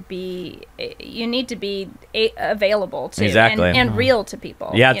need to be available to and real to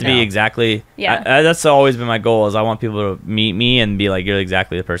people. You have to be exactly. Yeah. That's always been my goal. Is I want people to meet me and be like, "You're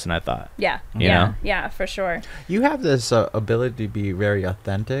exactly the person I thought." Yeah. You know? Yeah, for sure. You have this ability to be very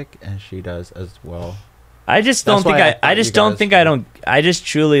authentic, and she does as well. I just don't think I just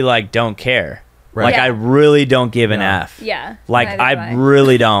truly like don't care. Right. Like, I really don't give an F. Yeah. Like, I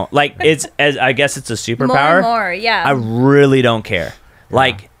really don't. Like, I guess it's a superpower. More, yeah. I really don't care.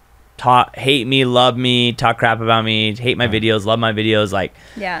 Like, hate me, love me, talk crap about me, hate my videos, love my videos. Like,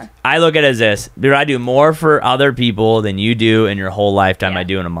 I look at it as this. Dude, I do more for other people than you do in your whole lifetime I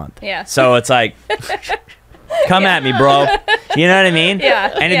do in a month. Yeah. So it's like, come at me, bro. You know what I mean?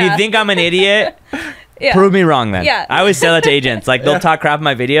 Yeah. And if you think I'm an idiot... Prove me wrong then. Yeah. I always say that to agents. Like, they'll talk crap in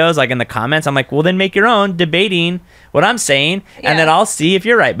my videos, like in the comments. I'm like, well, then make your own, debating what I'm saying, and then I'll see if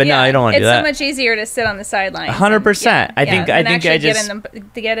you're right. But no, I don't want to do that. It's so much easier to sit on the sidelines. 100%. I think I just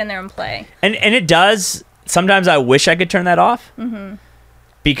to get in there and play. And it does. Sometimes I wish I could turn that off. Mm-hmm.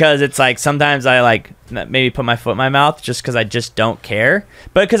 Because it's like, sometimes I like maybe put my foot in my mouth just because I just don't care.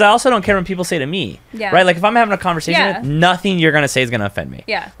 But because I also don't care when people say to me. Yeah. Right? Like, if I'm having a conversation, nothing you're going to say is going to offend me.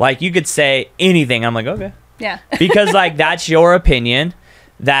 Yeah. Like, you could say anything. I'm like, okay. Yeah. Because, like, that's your opinion.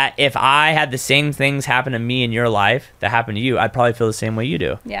 That if I had the same things happen to me in your life that happened to you, I'd probably feel the same way you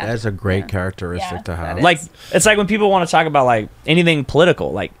do. Yeah. That's a great characteristic to have. Like, it's like when people want to talk about, like, anything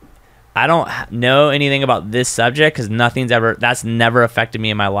political. Like, I don't know anything about this subject because that's never affected me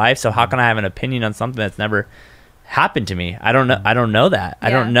in my life. So how can I have an opinion on something that's never happened to me? I don't know that. I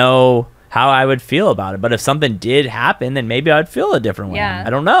don't know how I would feel about it. But if something did happen, then maybe I'd feel a different way. I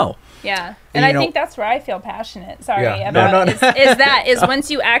don't know. Yeah. And I think that's where I feel passionate. Sorry. About is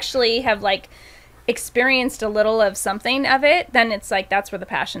once you actually have like experienced a little of something of it, then it's like that's where the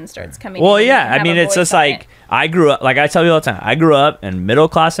passion starts coming. Well, yeah. I mean, it's just like I grew up, like I tell you all the time, I grew up in middle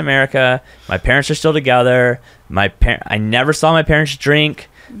class America. My parents are still together. I never saw my parents drink.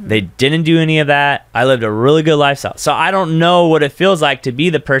 They didn't do any of that. I lived a really good lifestyle. So I don't know what it feels like to be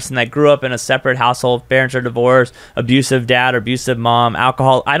the person that grew up in a separate household. Parents are divorced, abusive dad, or abusive mom,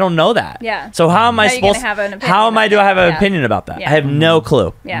 alcohol. I don't know that. Yeah. So how am I supposed to have an opinion? How am I do I have an opinion about that? I have no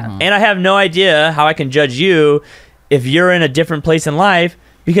clue. Yeah. And I have no idea how I can judge you if you're in a different place in life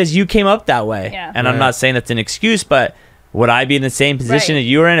because you came up that way. Yeah. And I'm not saying that's an excuse, but would I be in the same position that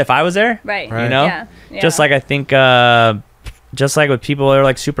you were in if I was there? Right. You know? Yeah. Just like I think just like with people that are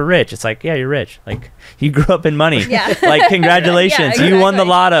like super rich, it's like, yeah, you're rich. Like you grew up in money. Yeah. Like congratulations, you won the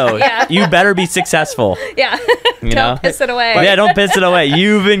lotto. Yeah. You better be successful. Yeah. Don't piss it away. Yeah, don't piss it away.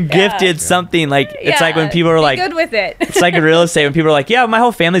 You've been gifted something. Like it's like when people are like, good with it. It's like in real estate when people are like, yeah, my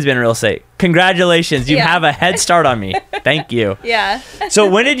whole family's been in real estate. Congratulations, you have a head start on me. Thank you. Yeah. So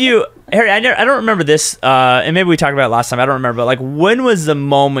when did you, Harry? I don't remember this, and maybe we talked about it last time. I don't remember. But like, when was the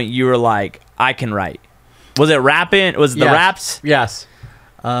moment you were like, I can write? Was it rapping? Was it the raps? Yes.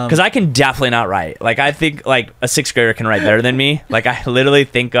 Because I can definitely not write. Like I think like a sixth grader can write better than me. Like I literally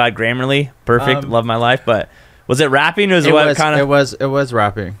thank God Grammarly, perfect, love my life. But was it rapping? Or was it what kind of? It was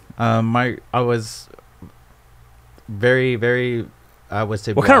rapping. I was very I would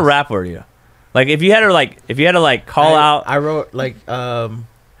say. What kind of rap were you? Like if you had to call out. I wrote like I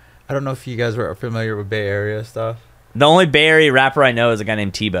don't know if you guys were familiar with Bay Area stuff. The only Bay Area rapper I know is a guy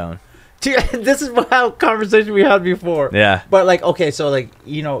named T-Bone. This is how conversation we had before. Yeah. But like, okay, so like,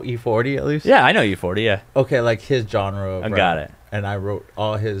 you know E40 at least? Yeah, I know E40, yeah. Okay, like his genre of I rap. got it. And I wrote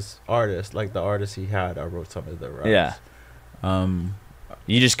all his artists, like the artists he had, I wrote some of the raps. Yeah.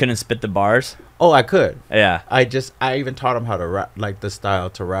 You just couldn't spit the bars? Oh, I could. Yeah. I even taught him how to rap, like the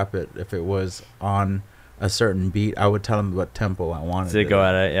style to rap it. If it was on a certain beat, I would tell him what tempo I wanted to go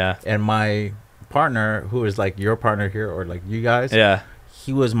at it, yeah. And my partner, who is like your partner here, or like you guys, yeah,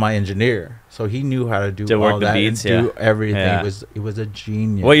 he was my engineer, so he knew how to do work all the that beats, and do everything. Yeah. It was a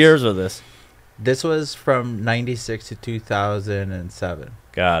genius. What years was this? This was from 96 to 2007.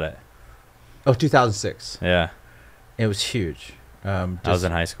 Got it. Oh, 2006. Yeah. It was huge. I was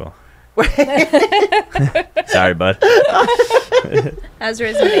in high school. Sorry, bud. I was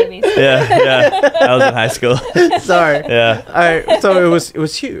raising babies. Yeah. I was in high school. Sorry. Yeah. All right. So it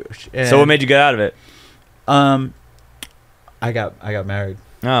was huge. And so what made you get out of it? I got married.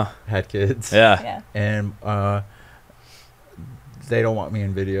 Oh. Had kids. Yeah. And they don't want me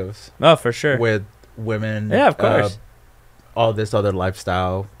in videos. Oh, for sure. With women. Yeah, of course. All this other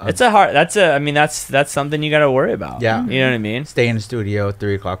lifestyle. It's that's something you got to worry about. Yeah. You know what I mean? Stay in the studio at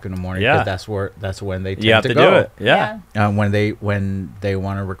 3:00 in the morning. Yeah. That's when they tend you have to go. do it. Yeah. When they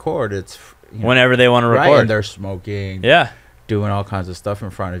want to record, it's whenever they want to record. Right, and they're smoking. Yeah. Doing all kinds of stuff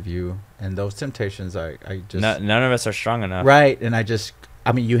in front of you, and those temptations, I just none of us are strong enough. Right, and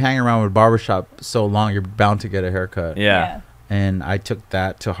you hang around with barbershop so long, you're bound to get a haircut. Yeah. And I took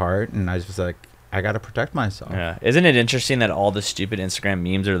that to heart, and I was like, I got to protect myself. Yeah. Isn't it interesting that all the stupid Instagram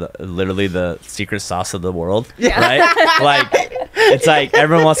memes are literally the secret sauce of the world? Yeah. Right? Like, it's like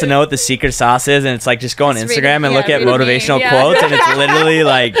everyone wants to know what the secret sauce is, and it's like just go on Instagram and look at motivational quotes, and it's literally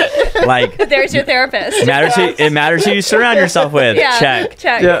like there's your therapist. It matters who you surround yourself with. Yeah. Check.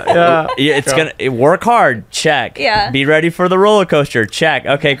 Yeah. It's gonna work hard. Check. Yeah. Be ready for the roller coaster. Check.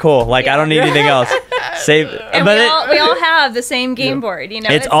 Okay, cool. Like I don't need anything else. And we all have the same game board, you know.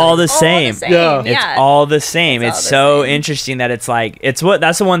 It's all the same. Yeah. It's all the same. It's so interesting that it's like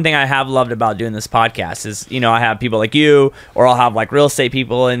that's the one thing I have loved about doing this podcast is, I have people like you, or I'll have like real estate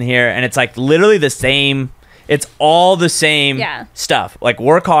people in here, and it's like literally the same. It's all the same stuff. Like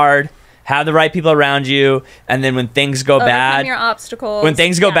work hard, have the right people around you, and then when things go bad, your obstacles. When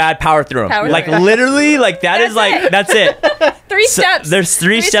things go bad, power through them. Like literally, like that's it. 3 steps. There's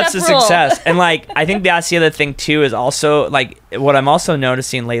 3 steps to success. And like I think that's the other thing too, is also like what I'm also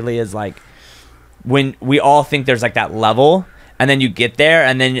noticing lately is like when we all think there's like that level, and then you get there,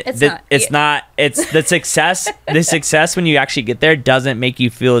 and then it's the success when you actually get there doesn't make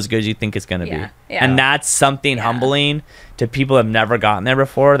you feel as good as you think it's going to be. Yeah. And that's something humbling to people who have never gotten there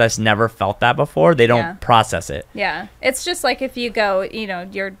before, that's never felt that before. They don't process it. Yeah. It's just like if you go,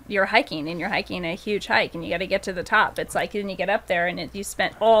 you're hiking, and you're hiking a huge hike, and you got to get to the top. It's like, then you get up there, and you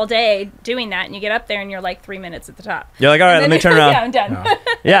spent all day doing that, and you get up there, and you're like 3 minutes at the top. You're like, all right, let me turn around. Yeah, I'm done. No.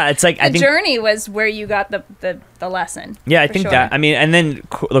 Yeah, it's like the journey was where you got the lesson. Yeah, I think that. I mean, and then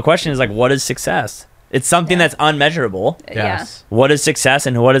the question is like, what is success? It's something that's unmeasurable. Yes. What is success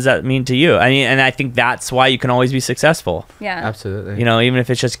and what does that mean to you? I mean, and I think that's why you can always be successful. Yeah. Absolutely. You know, even if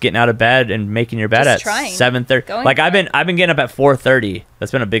it's just getting out of bed and making your bed Just at trying. 7:30. Like I've been getting up at 4:30.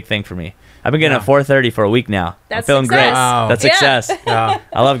 That's been a big thing for me. I've been getting up 4:30 for a week now. That's I'm feeling success. great. Wow. That's Yeah. success. Yeah.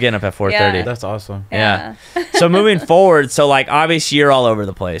 I love getting up at 4:30. Yeah. That's awesome. Yeah. So moving forward, so like obviously you're all over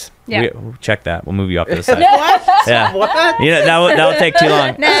the place. Yeah. Check that. We'll move you up to the side. What? Yeah. What? You know, that'll take too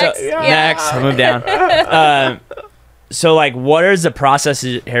long. Next. So, Yeah. Next. I'll move down. So like, what is the process,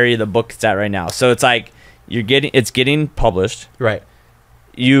 Harry, the book it's at right now? So it's like it's getting published. Right.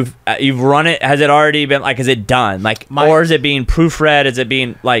 You've run it. Has it already been like? Is it done? Like, or is it being proofread? Is it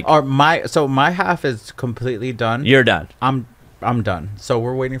being like? Or my half is completely done. You're done. I'm done. So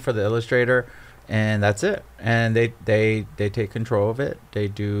we're waiting for the illustrator, and that's it. And they take control of it. They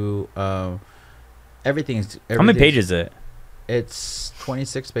do everything's. How many pages is it? It's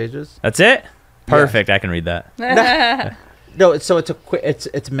 26 pages. That's it. Perfect. I can read that. No, so it's a quick.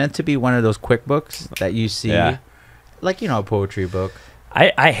 It's meant to be one of those quick books that you see, Yeah. like a poetry book.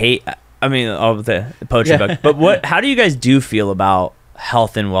 I hate. I mean, all the poetry book. But how do you guys feel about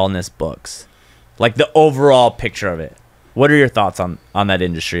health and wellness books? Like the overall picture of it. What are your thoughts on that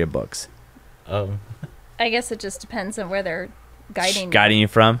industry of books? I guess it just depends on where they're guiding you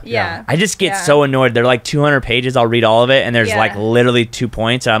from. Yeah. I just get so annoyed. They're like 200 pages. I'll read all of it, and there's like literally 2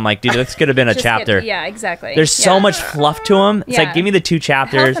 points. And I'm like, dude, this could have been a chapter. Exactly. There's so much fluff to them. It's like, give me the 2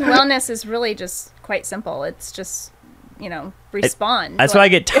 chapters. Health and wellness is really just quite simple. It's just, respond. That's why I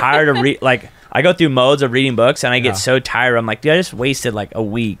get tired of like I go through modes of reading books, and I get so tired. I'm like, dude, I just wasted like a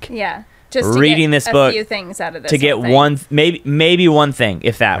week. Yeah. Just reading to get this book, a few things out of this to get whole thing. one, maybe one thing,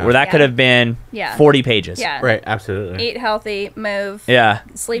 if that, where that could have been 40 pages. Yeah. Right. Absolutely. Eat healthy, move. Yeah.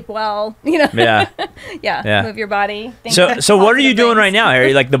 Sleep well. Yeah. Yeah. Move your body. So what are you doing right now,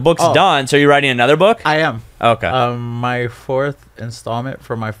 Harry? Like the book's done. So you're writing another book? I am. Okay. My 4th installment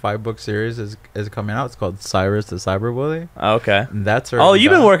for my 5-book series is coming out. It's called Cyrus the Cyberbully. Okay. And that's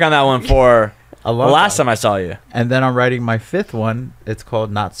you've been working on that one for the last time I saw you. And then I'm writing my 5th one. It's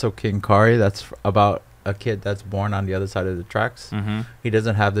called Not So King Kari. That's about a kid that's born on the other side of the tracks. Mm-hmm. He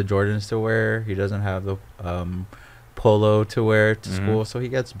doesn't have the Jordans to wear. He doesn't have the polo to wear to school. So he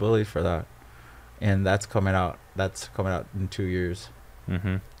gets bullied for that. And that's coming out. That's coming out in 2 years.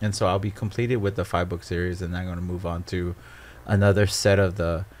 Mm-hmm. And so I'll be completed with the 5-book series, and then I'm going to move on to another set of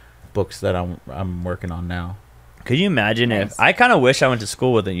the books that I'm working on now. Could you imagine if I kind of wish I went to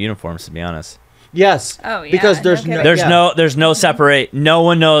school with the uniforms, to be honest? Yes. Oh yeah. Because there's no separate. No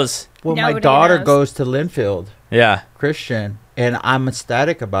one knows. Well, my Nobody daughter knows. goes to Linfield Yeah. Christian, and I'm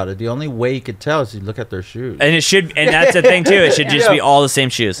ecstatic about it. The only way you could tell is you look at their shoes. And that's the thing too. It should just be all the same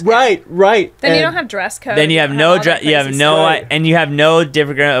shoes. Right. Then you don't have dress code. Then you have no dress. You have no, and you have no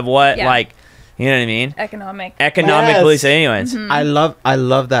different of what like, you know what I mean? economic Police. Anyways, I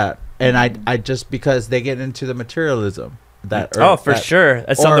love that, and I just because they get into the materialism that. Sure.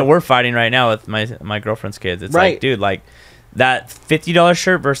 That's something we're fighting right now with my girlfriend's kids. It's like, dude, like that $50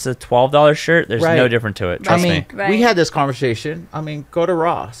 shirt versus a $12 shirt. There's no difference to it. Trust me. We had this conversation. I mean, go to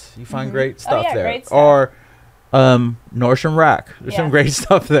Ross. You find great stuff there. Great stuff. Or Nordstrom Rack. There's some great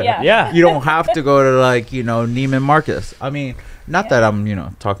stuff there. Yeah. You don't have to go to Neiman Marcus. I mean, not that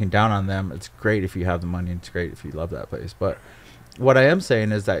I'm talking down on them. It's great if you have the money. It's great if you love that place. But what I am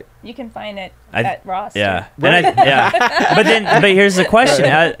saying is that you can find it at Ross. Yeah. But here's the question: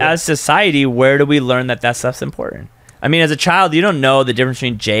 as society, where do we learn that stuff's important? I mean, as a child, you don't know the difference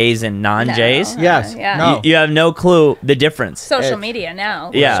between J's and non-J's. No. Yes. Yeah. No. You have no clue the difference. Social media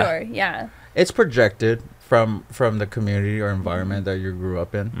now. For sure. Yeah. It's projected from the community or environment that you grew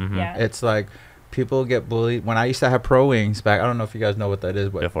up in. Mm-hmm. Yeah. It's like people get bullied. When I used to have Pro Wings back, I don't know if you guys know what that is,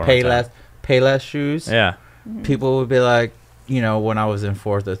 but Before Payless shoes. Yeah. People would be like, when I was in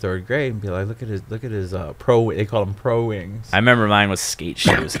 4th or 3rd grade, and be like, look at his Pro. They call them Pro Wings. I remember mine was skate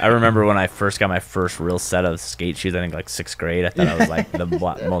shoes. I remember when I first got my first real set of skate shoes. I think like 6th grade. I thought I was like the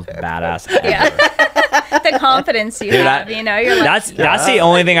most badass ever. Yeah. The confidence you have, you're like, that's the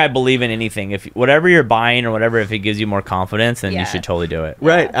only thing I believe in anything. If whatever you're buying or whatever, if it gives you more confidence, then you should totally do it.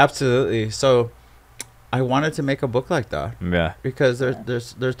 Right, absolutely. So I wanted to make a book like that. Yeah. Because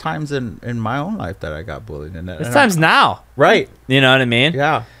there's times in my own life that I got bullied, and there's times now. Right. You know what I mean?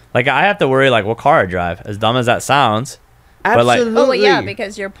 Yeah. Like I have to worry like what car I drive. As dumb as that sounds. Absolutely. But yeah,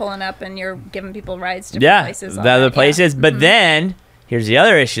 because you're pulling up and you're giving people rides to places. The other places. But then here's the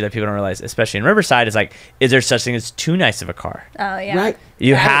other issue that people don't realize, especially in Riverside, is like, is there such thing as too nice of a car? Oh yeah. Right.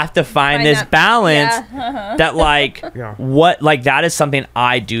 You have to find this balance that that is something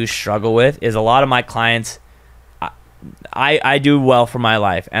I do struggle with. Is a lot of my clients, I do well for my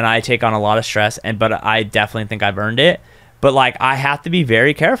life, and I take on a lot of stress, but I definitely think I've earned it. But like, I have to be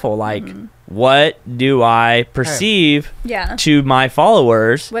very careful. Like, what do I perceive to my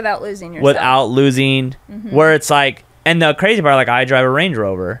followers without losing yourself? Without losing, where it's like, and the crazy part, like, I drive a Range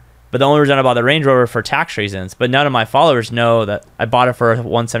Rover. But the only reason I bought the Range Rover for tax reasons. But none of my followers know that I bought it for a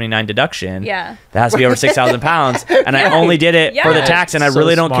 179 deduction. Yeah. That has to be over 6,000 pounds. And I only did it for the tax, and I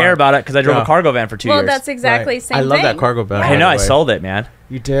really don't care about it because I drove a cargo van for 2 years. Well, that's exactly the same thing. I love that cargo van. I know. I sold it, man.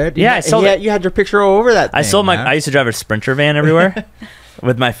 You did? Yeah, I sold it. You had your picture all over that thing, I sold man. I used to drive a Sprinter van everywhere.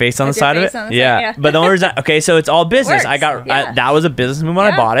 With my face on the side of it. Yeah. But the only reason, okay, so it's all business. That was a business move when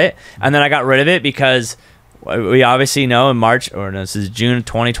I bought it. And then I got rid of it because we obviously know in March, or no, this is June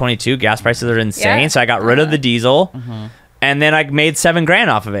 2022, gas prices are insane. So I got rid of the diesel. And then I made $7,000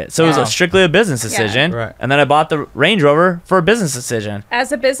 off of it. So it was strictly a business decision. Right. And then I bought the Range Rover for a business decision.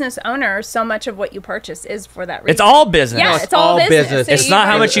 As a business owner, so much of what you purchase is for that reason. It's all business. Yeah, it's all business. So it's not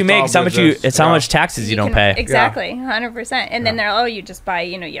how much you make, it's how much taxes you don't pay. Exactly, 100%. And then they're, you just buy,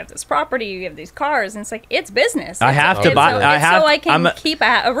 you have this property, you have these cars, and it's like, it's business. I have to buy. So I can keep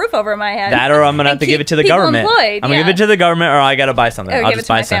a roof over my head. That, or I'm gonna have to give it to the government. I'm gonna give it to the government, or I gotta buy something. Or I'll give just it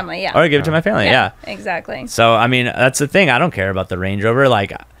to buy my something. family. Yeah. Or give it to my family. Yeah. Exactly. So I mean, that's the thing. I don't care about the Range Rover.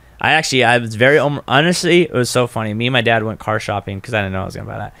 Like, I was very, honestly, it was so funny. Me and my dad went car shopping because I didn't know I was gonna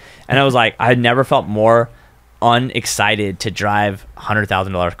buy that, and I was like, I had never felt more unexcited to drive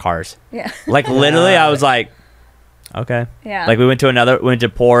 $100,000 cars. Yeah. Like, literally, I was like, okay. Yeah. Like, we went to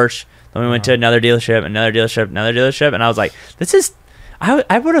Porsche, then we went to another dealership, and I was like, this is.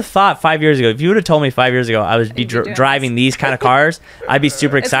 I would have thought 5 years ago, if you would have told me 5 years ago I would be driving these kind of cars, I'd be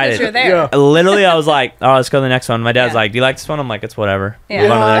super excited. You're there. Literally, I was like, oh, let's go to the next one. My dad's like, do you like this one? I'm like, it's whatever. Yeah.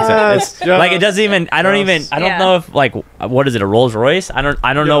 Move on to the next one. Like, it doesn't even, I don't know if, like, what is it, a Rolls Royce? I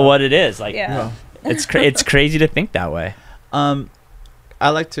don't know what it is. Like, it's crazy to think that way. I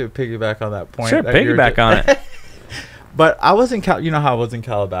like to piggyback on that point. Sure, piggyback on it. But I was in you know how I was in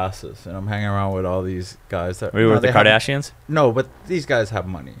Calabasas, and I'm hanging around with all these guys that we were with the Kardashians. No, but these guys have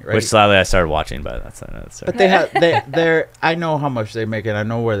money, right? Which sadly I started watching, but that's another story. But they're I know how much they make, and I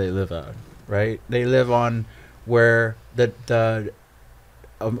know where they live at. Right? They live on where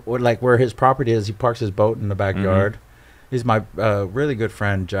like where his property is. He parks his boat in the backyard. He's my really good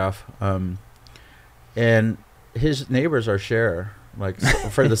friend Jeff, and his neighbors are Cher. Like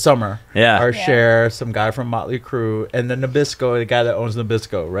for the summer, our Cher, some guy from Motley Crue, and then Nabisco, the guy that owns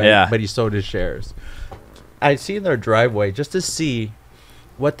Nabisco, right? Yeah. But he sold his shares. I see their driveway just to see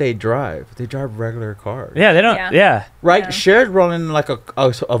what they drive. They drive regular cars. Yeah, they don't. Yeah. Right. Yeah. Cher's rolling like a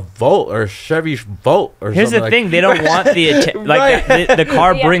Volt or a Chevy Volt or Here's something. Here's the thing: they don't want the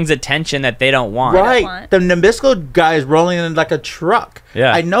car brings attention that they don't want. Right. The Nabisco guy is rolling in like a truck.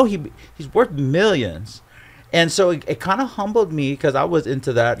 Yeah. I know he's worth millions. And so it kind of humbled me because I was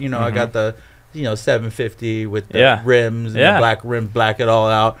into that. You know, I got the, 750 with the rims and the black rim, black it all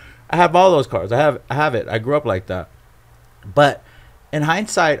out. I have all those cars. I have it. I grew up like that. But in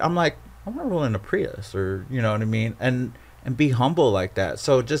hindsight, I'm like, I want to roll in a Prius, or you know what I mean, and be humble like that.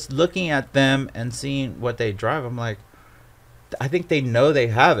 So just looking at them and seeing what they drive, I'm like, I think they know they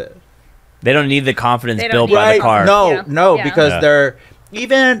have it. They don't need the confidence built by the car. No, because they're.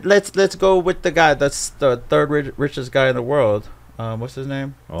 Even let's go with the guy that's the third richest guy in the world. What's his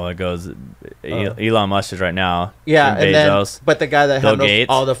name? Well, it goes Elon Musk is right now. Yeah, and Bezos, then but the guy that handles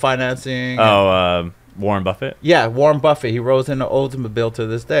all the financing. Warren Buffett. Yeah, Warren Buffett. He rolls in an Oldsmobile to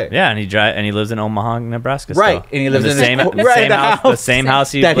this day. Yeah, and he lives in Omaha, Nebraska. Right, still. and he lives in the same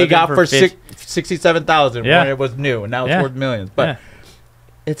house that he got for $67,000 when it was new, and now it's worth millions. But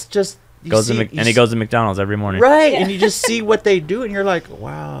it's just. He goes to McDonald's every morning. Right, and you just see what they do, and you're like,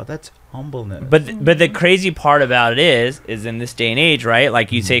 wow, that's humbleness. But the crazy part about it is in this day and age, right?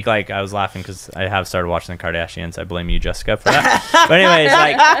 Like you take I was laughing because I have started watching the Kardashians. I blame you, Jessica, for that. But anyways,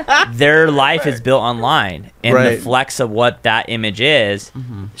 like their life is built online, and the flex of what that image is.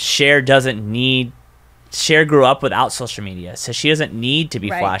 Cher grew up without social media, so she doesn't need to be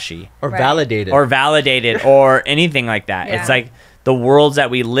flashy or validated or anything like that. It's like the worlds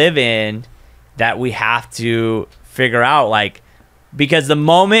that we live in that we have to figure out, like, because the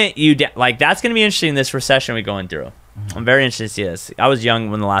moment that's going to be interesting in this recession we're going through. I'm very interested to see this. I was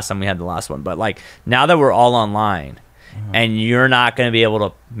young when the last time we had the last one, but like now that we're all online and you're not going to be able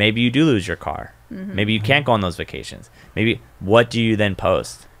to, maybe you do lose your car. Maybe you can't go on those vacations. Maybe what do you then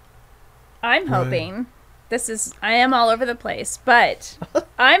post? I'm hoping I am all over the place, but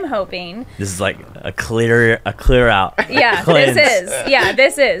I'm hoping this is like a clear out. Yeah,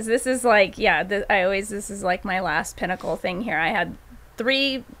 this is like, this is like my last pinnacle thing here. I had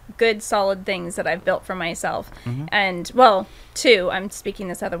 3 good solid things that I've built for myself. And well, 2, I'm speaking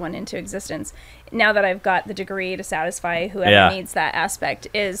this other one into existence now that I've got the degree to satisfy whoever needs that aspect,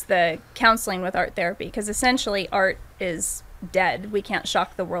 is the counseling with art therapy, because essentially art is dead. We can't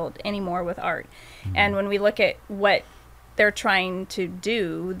shock the world anymore with art. And when we look at what they're trying to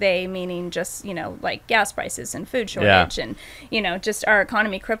do, they meaning just, you know, like gas prices and food shortage and, you know, just our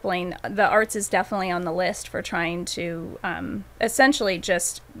economy crippling, the arts is definitely on the list for trying to essentially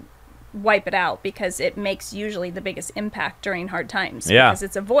just wipe it out, because it makes usually the biggest impact during hard times, because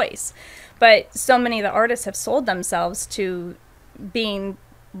it's a voice. But so many of the artists have sold themselves to being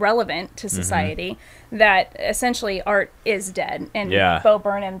relevant to society that essentially art is dead. And Bo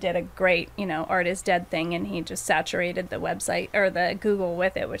Burnham did a great, you know, art is dead thing, and he just saturated the website or the Google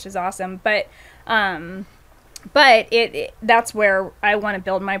with it, which is awesome. But that's where I want to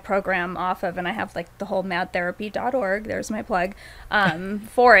build my program off of, and I have like the whole madtherapy.org, there's my plug,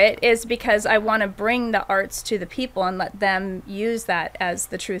 for it, is because I want to bring the arts to the people and let them use that as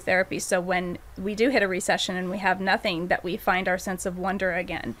the true therapy. So when we do hit a recession and we have nothing, that we find our sense of wonder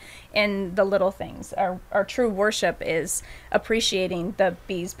again in the little things. Our true worship is appreciating the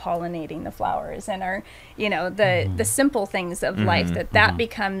bees pollinating the flowers, and our, you know, the simple things of life, that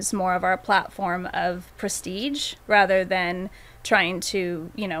becomes more of our platform of prestige rather than trying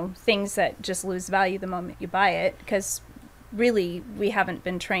to, you know, things that just lose value the moment you buy it, because really we haven't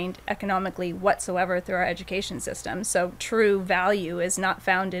been trained economically whatsoever through our education system. So true value is not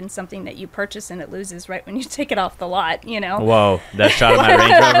found in something that you purchase and it loses right when you take it off the lot, you know. Whoa, that shot at my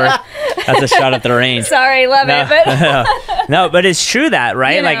Range Rover. That's a shot at the range. Sorry, love it, but no, but it's true that,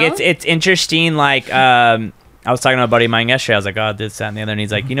 right? You know? Like it's interesting. Like I was talking to a buddy of mine yesterday. I was like, oh, this, that, and the other. And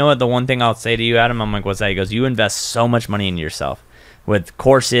he's like, you know what? The one thing I'll say to you, Adam, I'm like, what's that? He goes, you invest so much money in yourself with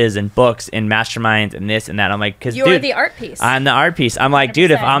courses and books and masterminds and this and that. I'm like, because you're the art piece. I'm the art piece. I'm like, 100%.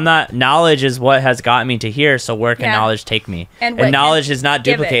 Dude, if I'm not, knowledge is what has gotten me to here. So where can knowledge take me? And knowledge is not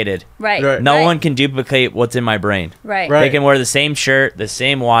duplicated. Right. No one can duplicate what's in my brain. Right. They can wear the same shirt, the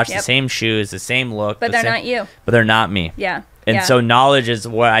same watch, the same shoes, the same look. But they're not you. But they're not me. Yeah. And so knowledge is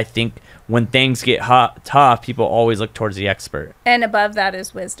what I think when things get tough, people always look towards the expert. And above that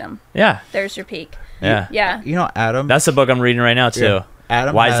is wisdom. Yeah. There's your peak. Yeah. Yeah. You know, Adam. That's the book I'm reading right now, too. Yeah.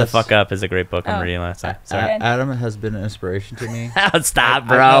 Adam Wise the Fuck Up is a great book I'm reading last time. Adam has been an inspiration to me. Stop,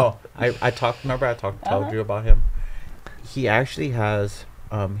 bro. I talked. Remember, I told you about him. He actually has.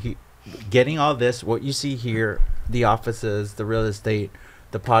 He getting all this. What you see here, the offices, the real estate,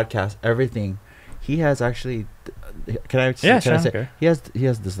 the podcast, everything. He has actually. Can I say? Okay. He has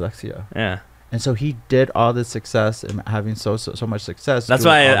dyslexia. Yeah. And so he did all this success and having so much success. That's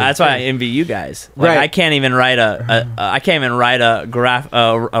why I envy you guys. Like, I can't even write a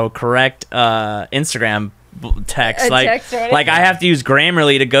correct Instagram text. Like I have to use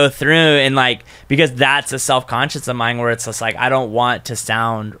Grammarly to go through, and like, because that's a self-conscious of mine where it's just like I don't want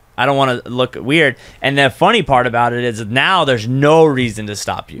to look weird. And the funny part about it is now there's no reason to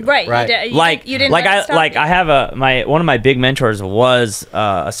stop you. Right. You didn't I have one of my big mentors was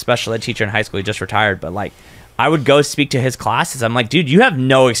a special ed teacher in high school. He just retired, but like I would go speak to his classes. I'm like, dude, you have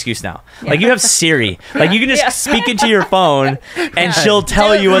no excuse now. Like you have Siri. Like you can just speak into your phone and she'll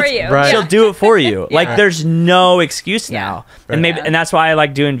tell you what she'll do it for you. Like there's no excuse now. And and that's why I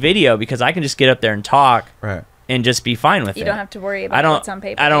like doing video, because I can just get up there and talk. Right. And just be fine with it. You don't have to worry about what's on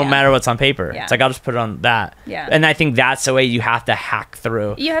paper. I don't matter what's on paper. Yeah. It's like I'll just put it on that. Yeah. And I think that's the way you have to hack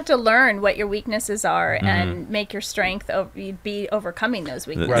through. You have to learn what your weaknesses are and make your strength be overcoming those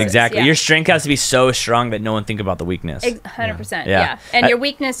weaknesses. Exactly. Yeah. Your strength has to be so strong that no one think about the weakness. 100%. Yeah. And your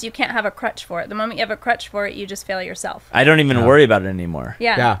weakness, you can't have a crutch for it. The moment you have a crutch for it, you just fail yourself. I don't even worry about it anymore.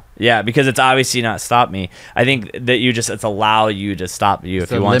 Yeah, because it's obviously not stopped me. I think that it's allow you to stop you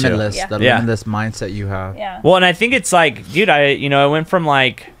if you want to. The limitless mindset you have. Yeah. Well, and I think it's like, dude, I went from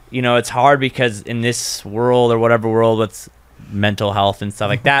like, it's hard because in this world or whatever world with mental health and stuff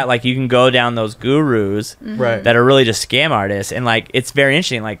like that, like you can go down those gurus that are really just scam artists, and like it's very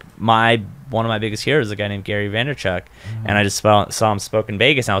interesting. Like one of my biggest heroes is a guy named Gary Vaynerchuk, and I just saw him spoke in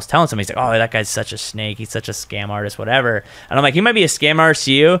Vegas, and I was telling somebody, he's like, oh, that guy's such a snake, he's such a scam artist, whatever. And I'm like, he might be a scam artist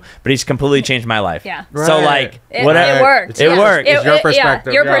to you, but he's completely changed my life. Yeah. So like whatever, it worked. It worked. It's your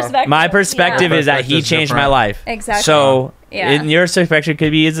perspective. Your perspective. My perspective is that he changed my life. Exactly. So in your perspective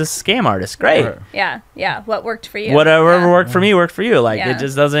could be as a scam artist. Great. Yeah. What worked for you? Whatever worked for me worked for you. Like it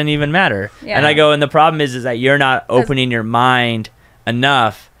just doesn't even matter. Yeah. And I go, and the problem is that you're not opening your mind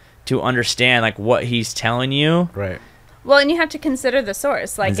enough to understand like what he's telling you. Right. Well, and you have to consider the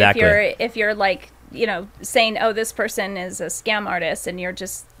source. Like if you're like saying, oh, this person is a scam artist, and you're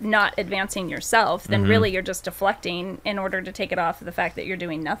just not advancing yourself, then really you're just deflecting in order to take it off of the fact that you're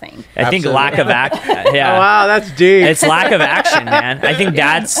doing nothing. I think lack of action. Yeah. Oh, wow, that's deep. It's lack of action, man. I think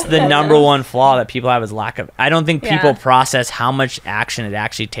that's the number one flaw that people have is lack of. I don't think people process how much action it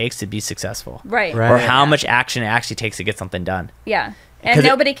actually takes to be successful, right? Or how much action it actually takes to get something done. Yeah. And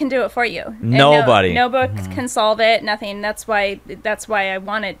nobody can do it for you. Nobody. No book can solve it. Nothing. That's why I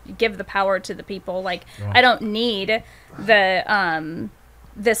want to give the power to the people. Like, I don't need the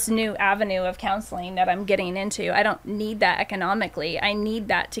this new avenue of counseling that I'm getting into. I don't need that economically. I need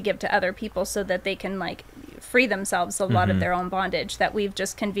that to give to other people so that they can like free themselves a lot of their own bondage that we've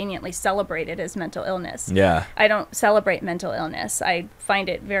just conveniently celebrated as mental illness. Yeah. I don't celebrate mental illness. I find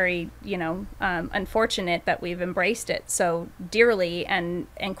it very, unfortunate that we've embraced it so dearly and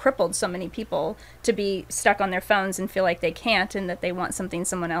crippled so many people to be stuck on their phones and feel like they can't and that they want something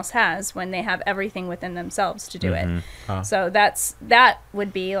someone else has when they have everything within themselves to do it. So that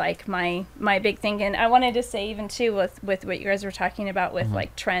would be like my big thing. And I wanted to say even too with what you guys were talking about with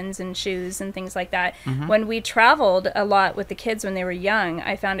like trends and shoes and things like that. When we traveled a lot with the kids when they were young,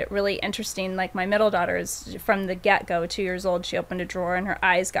 I found it really interesting. Like my middle daughter is from the get-go, 2 years old, she opened a drawer and her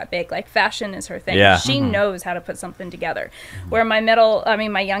eyes got big. Like fashion is her thing. Yeah. She knows how to put something together. Where my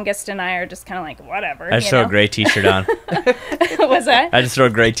youngest and I are just kind of like, whatever. I just throw a gray t-shirt on. What's that? I just throw a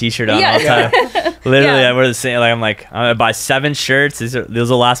gray t-shirt on all the time. Literally, I wear the same. Like I'm like, I'm gonna buy 7 shirts. These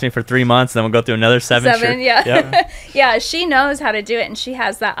will last me for 3 months. Then we'll go through another 7 shirts. Yeah. Yep. Yeah, she knows how to do it, and she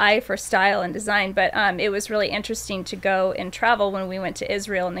has that eye for style and design. But it was really interesting to go and travel when we went to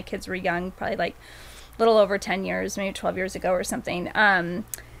Israel, and the kids were young, probably like a little over 10 years, maybe 12 years ago or something.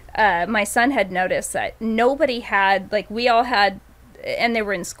 My son had noticed that nobody had, like we all had, and they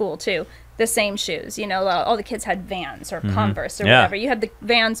were in school too, the same shoes. All the kids had Vans or Converse or whatever. You had the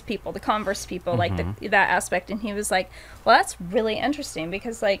Vans people, the Converse people, like that aspect. And he was like, well, that's really interesting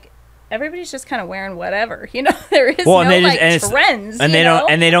because like everybody's just kind of wearing whatever, there is trends. And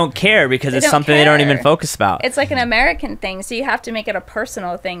they don't care because it's something they don't even focus about. It's like an American thing. So you have to make it a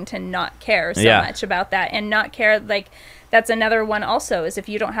personal thing to not care so much about that and not care. Like that's another one also is if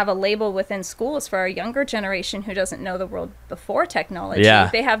you don't have a label within schools for our younger generation who doesn't know the world before technology,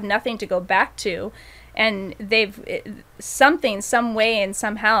 they have nothing to go back to. And some way and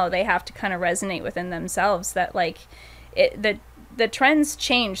somehow they have to kind of resonate within themselves that like the trends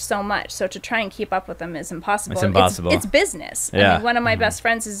change so much, so to try and keep up with them is impossible. It's impossible. It's business. Yeah. I mean, one of my best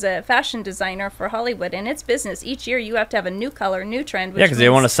friends is a fashion designer for Hollywood, and it's business. Each year you have to have a new color, new trend. Because they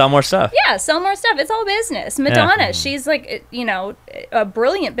want to sell more stuff. Yeah, sell more stuff. It's all business. Madonna, she's like, a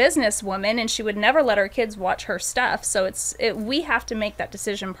brilliant businesswoman, and she would never let her kids watch her stuff. So we have to make that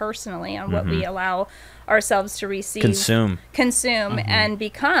decision personally on what we allow ourselves to receive, consume and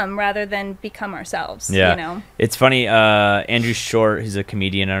become rather than become ourselves. It's funny, Andrew Short, he's a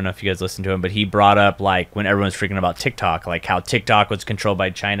comedian, I don't know if you guys listen to him, but he brought up like when everyone's freaking about TikTok, like how TikTok was controlled by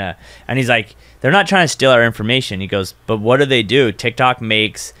China, and he's like, they're not trying to steal our information. He goes, but what do? TikTok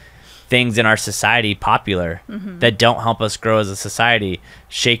makes things in our society popular that don't help us grow as a society,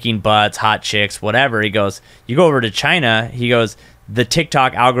 shaking butts, hot chicks, whatever. He goes, you go over to China, he goes, the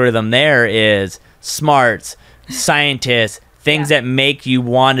TikTok algorithm there is smarts, scientists, things that make you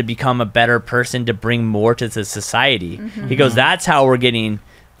want to become a better person to bring more to the society. He goes, that's how we're getting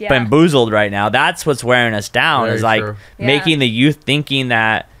bamboozled right now. That's what's wearing us down. Very is like making the youth thinking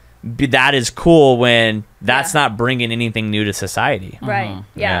that is cool when that's not bringing anything new to society. Right.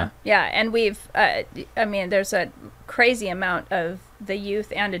 Yeah. And we've, there's a crazy amount of the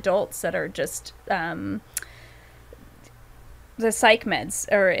youth and adults that are just, the psych meds,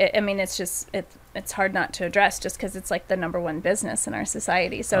 it's hard not to address just because it's like the number one business in our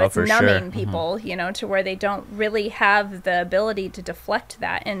society. So it's numbing people, to where they don't really have the ability to deflect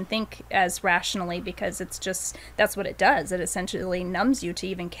that and think as rationally because it's just, that's what it does. It essentially numbs you to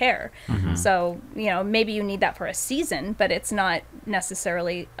even care. So, maybe you need that for a season, but it's not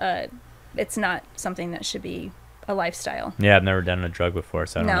necessarily, it's not something that should be a lifestyle. Yeah, I've never done a drug before,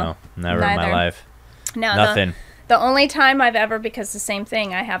 so I don't know. Never in my life. No, nothing. The only time I've ever, because the same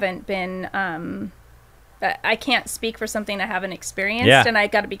thing, I haven't been, I can't speak for something I haven't experienced, and I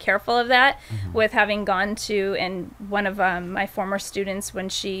got to be careful of that with having gone to, and one of my former students, when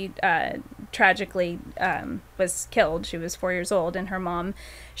she tragically was killed, she was 4 years old, and her mom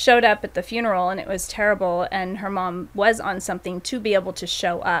showed up at the funeral, and it was terrible, and her mom was on something to be able to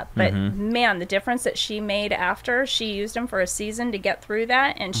show up, but man, the difference that she made after, she used them for a season to get through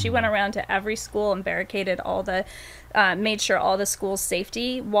that, and she went around to every school and barricaded all the, made sure all the school's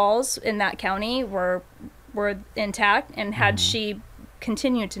safety walls in that county were intact, and had she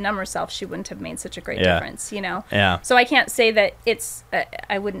continued to numb herself, she wouldn't have made such a great difference, you know? Yeah. So I can't say that it's,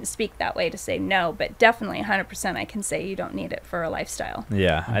 I wouldn't speak that way to say no, but definitely 100% I can say you don't need it for a lifestyle.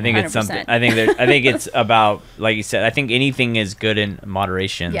 Yeah. I think 100%. it's something, I think it's about, like you said, I think anything is good in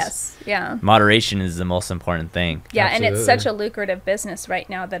moderation. Yes. Yeah. Moderation is the most important thing. Yeah. Absolutely. And it's such a lucrative business right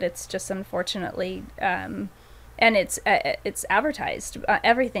now that it's just unfortunately, and it's advertised.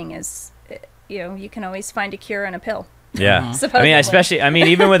 Everything is, you know, you can always find a cure in a pill. Yeah. Supposedly. I mean,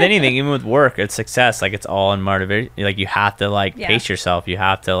 even with anything, even with work, it's success. Like, it's all in motivation. Like, you have to, like, pace yourself. You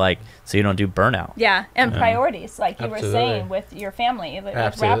have to, like, so you don't do burnout. Yeah. And priorities, like you were saying with your family, with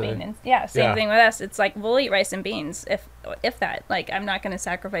rapping. And same thing with us. It's like, we'll eat rice and beans if that. Like, I'm not going to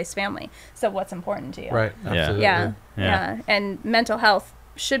sacrifice family. So what's important to you? Right. Absolutely. Yeah. And mental health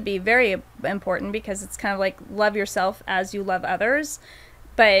should be very important because it's kind of like love yourself as you love others.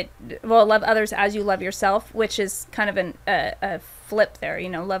 But, well, love others as you love yourself, which is kind of a flip there, you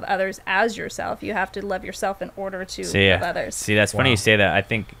know, love others as yourself. You have to love yourself in order to love others. See, that's funny you say that. I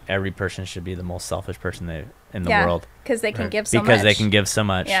think every person should be the most selfish person in the world. Because they can give so much. Because they can give so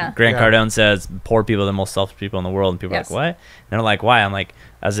much. Yeah. Grant Cardone says poor people are the most selfish people in the world. And people are like, what? And they're like, why? I'm like,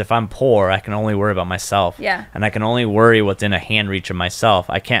 as if I'm poor, I can only worry about myself. Yeah. And I can only worry what's in a hand reach of myself.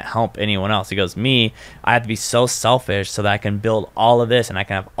 I can't help anyone else. He goes, me, I have to be so selfish so that I can build all of this and I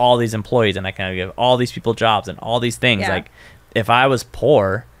can have all these employees and I can give all these people jobs and all these things. Like, if I was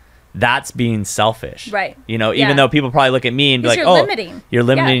poor, that's being selfish. Right. You know, even though people probably look at me and be like, you're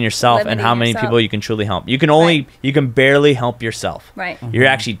limiting yourself and how many people you can truly help. You can only, you can barely help yourself. Right. You're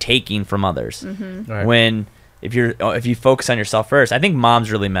actually taking from others. When, if you focus on yourself first, I think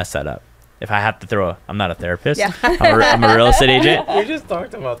moms really mess that up. If I have to I'm not a therapist. I'm a real estate agent. We just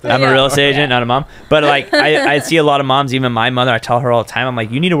talked about that. I'm a real estate agent, not a mom. But like, I see a lot of moms, even my mother, I tell her all the time, I'm like,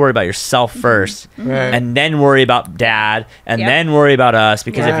 you need to worry about yourself first and then worry about dad and then worry about us.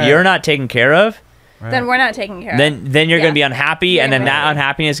 Because if you're not taken care of, then we're not taking care of. Then you're going to be unhappy, and then that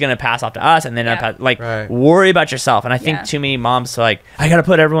unhappiness is going to pass off to us, and then worry about yourself. And I think too many moms are like, I got to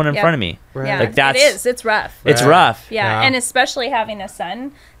put everyone in front of me. Yeah, like it is. It's rough. It's rough. Yeah, and especially having a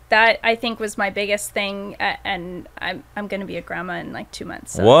son. That I think was my biggest thing, and I'm going to be a grandma in like 2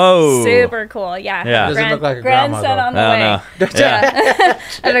 months. So whoa! Super cool. Yeah. Doesn't look like a grandson grandma, on the way. No.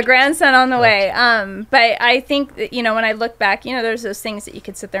 I have a grandson on the way. But I think that, you know, when I look back, you know, there's those things that you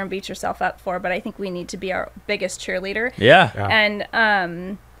could sit there and beat yourself up for, but I think we need to be our biggest cheerleader. And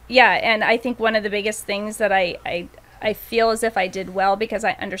and I think one of the biggest things that I feel as if I did well because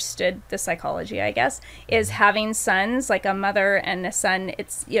I understood the psychology, I guess, is having sons, like a mother and a son.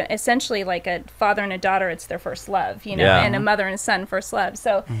 It's, you know, essentially like a father and a daughter. It's their first love, you know, and a mother and a son first love.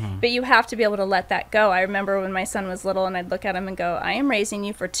 So, but you have to be able to let that go. I remember when my son was little and I'd look at him and go, I am raising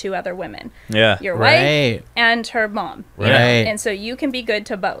you for 2 other women. Your wife and her mom. You know? And so you can be good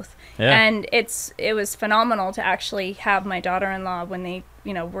to both. And it was phenomenal to actually have my daughter-in-law when they,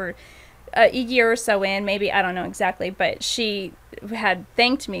 you know, were a year or so in, maybe, I don't know exactly, but she had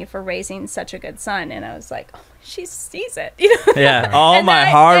thanked me for raising such a good son, and I was like, oh, she sees it, you know? All my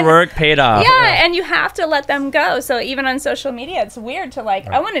hard work paid off. And you have to let them go. So even on social media, it's weird to like,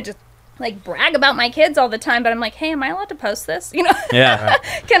 I want to just like brag about my kids all the time, but I'm like, hey, am I allowed to post this? You know?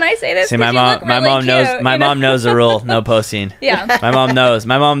 Can I say this? See, my mom knows. My mom knows the rule: no posting. My mom knows.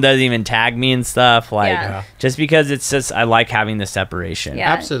 My mom doesn't even tag me and stuff. Like, just because it's just, I like having the separation.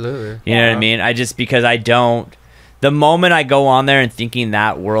 Absolutely. You know what I mean? Because I don't. The moment I go on there and thinking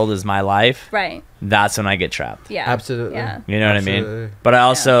that world is my life, that's when I get trapped. Absolutely. You know what I mean? But I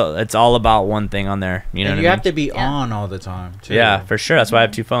also, it's all about one thing on there. You know what I mean? You have to be on all the time, too. Yeah, for sure. That's why I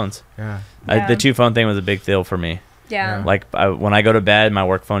have 2 phones. The 2 phone thing was a big deal for me. Like, when I go to bed, my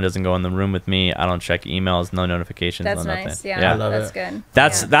work phone doesn't go in the room with me. I don't check emails, no notifications, that's no nice. nothing. I love that's it.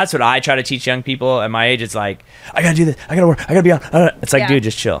 good. That's what I try to teach young people at my age. It's like, I gotta do this, I gotta work, I gotta be on. It's like, dude,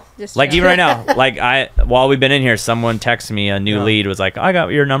 just chill. Like, even right now, like while we've been in here, someone texted me a new lead, was like, I got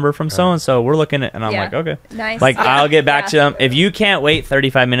your number from so and so. We're looking at, and I'm like, okay, nice. Like, I'll get back to them. If you can't wait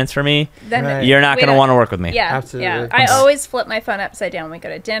 35 minutes for me, then you're not gonna want to work with me. Absolutely. I always flip my phone upside down when we go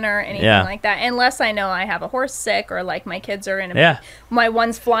to dinner, anything like that, unless I know I have a horse sick or like my kids are in my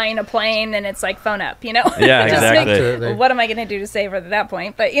one's flying a plane, and it's like phone up, you know. Exactly. What am I gonna do to save her at that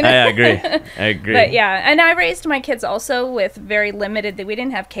point? But you know, I agree. But and I raised my kids also with very limited. We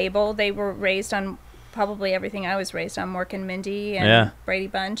didn't have cable. They were raised on probably everything I was raised on: Mork and Mindy and Brady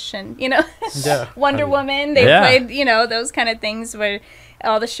Bunch, and you know, Wonder Woman. They played, you know, those kind of things where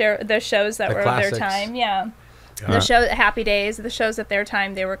all the shows that were of their time. The show Happy Days, the shows at their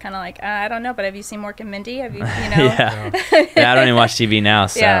time, they were kind of like, I don't know, but have you seen Mork and Mindy? Have you, you know? Yeah. I don't even watch TV now,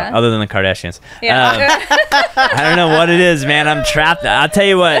 so other than the Kardashians. Yeah. I don't know what it is, man. I'm trapped. I'll tell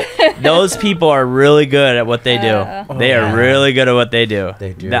you what, those people are really good at what they do. They are really good at what they do.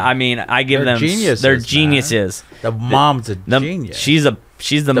 They do. I mean, I give They're them geniuses, they're geniuses. The mom's a genius. She's the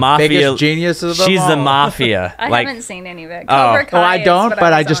the mafia. biggest genius of them She's the all. mafia. I like, haven't seen any of it. Oh. Cobra Kai I is don't, what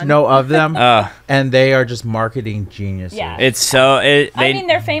but I was just on. know of them, and they are just marketing geniuses. Yeah. it's so. I I mean,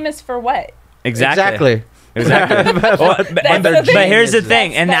 they're famous for what? Exactly. Well, but here's the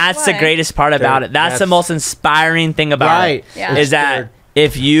thing, and that's the greatest part about it. That's the most inspiring thing about it. Yeah. Is that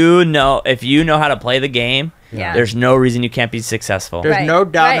if you know how to play the game, Yeah. there's no reason you can't be successful. There's Right. no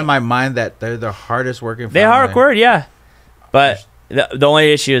doubt Right. in my mind that they're the hardest working. They are hard, yeah. But the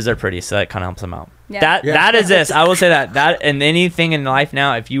only issue is they're pretty, so that kind of helps them out. Yeah. That is this. I will say that and anything in life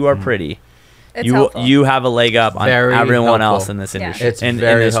now, if you are pretty, It's helpful. you have a leg up on Very everyone helpful. else in this Yeah. industry. It's in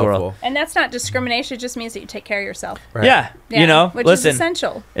very this helpful. world. And that's not discrimination. It just means that you take care of yourself. Right. Yeah, you know, which listen, is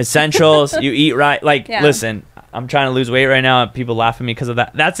essential. essentials. You eat right. Like, Yeah. listen, I'm trying to lose weight right now, and people laugh at me because of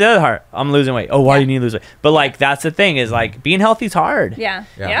that. That's the other part. I'm losing weight. Oh, why do you need to lose weight? But like, that's the thing is like being healthy is hard. Yeah.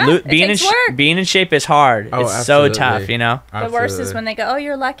 Yeah. Yeah. It Being takes work. being in shape is hard. Oh, it's so absolutely. tough, you know. The worst is when they go, "Oh,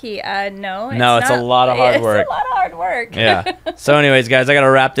 you're lucky." No, it's a not. lot of hard work. It's a lot of hard work. Yeah. So, anyways, guys, I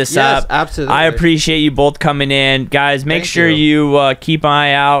gotta wrap this Yes, up. absolutely. I appreciate you both coming in, guys. Make Thank sure you. you keep an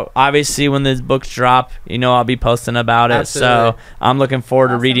eye out. Obviously, when these books drop, I'll be posting about it. Absolutely. So I'm looking forward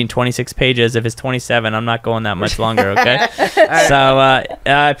to Awesome. reading 26 pages. If it's 27, I'm not going that much longer. Okay. So I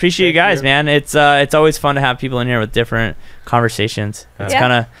appreciate you guys, man. It's always fun to have people in here with different conversations. It's Yeah.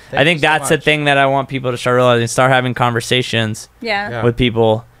 kind of. Thank I think you so that's the much. thing that I want people to start realizing. Start having conversations Yeah. with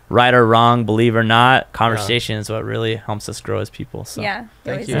people. Right or wrong, believe or not, conversation is what really helps us grow as people. So Yeah.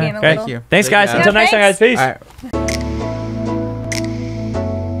 Thank Always you. gain a Okay. little. Thank you. Thanks, guys. Yeah, Until next time, guys. Peace. All right.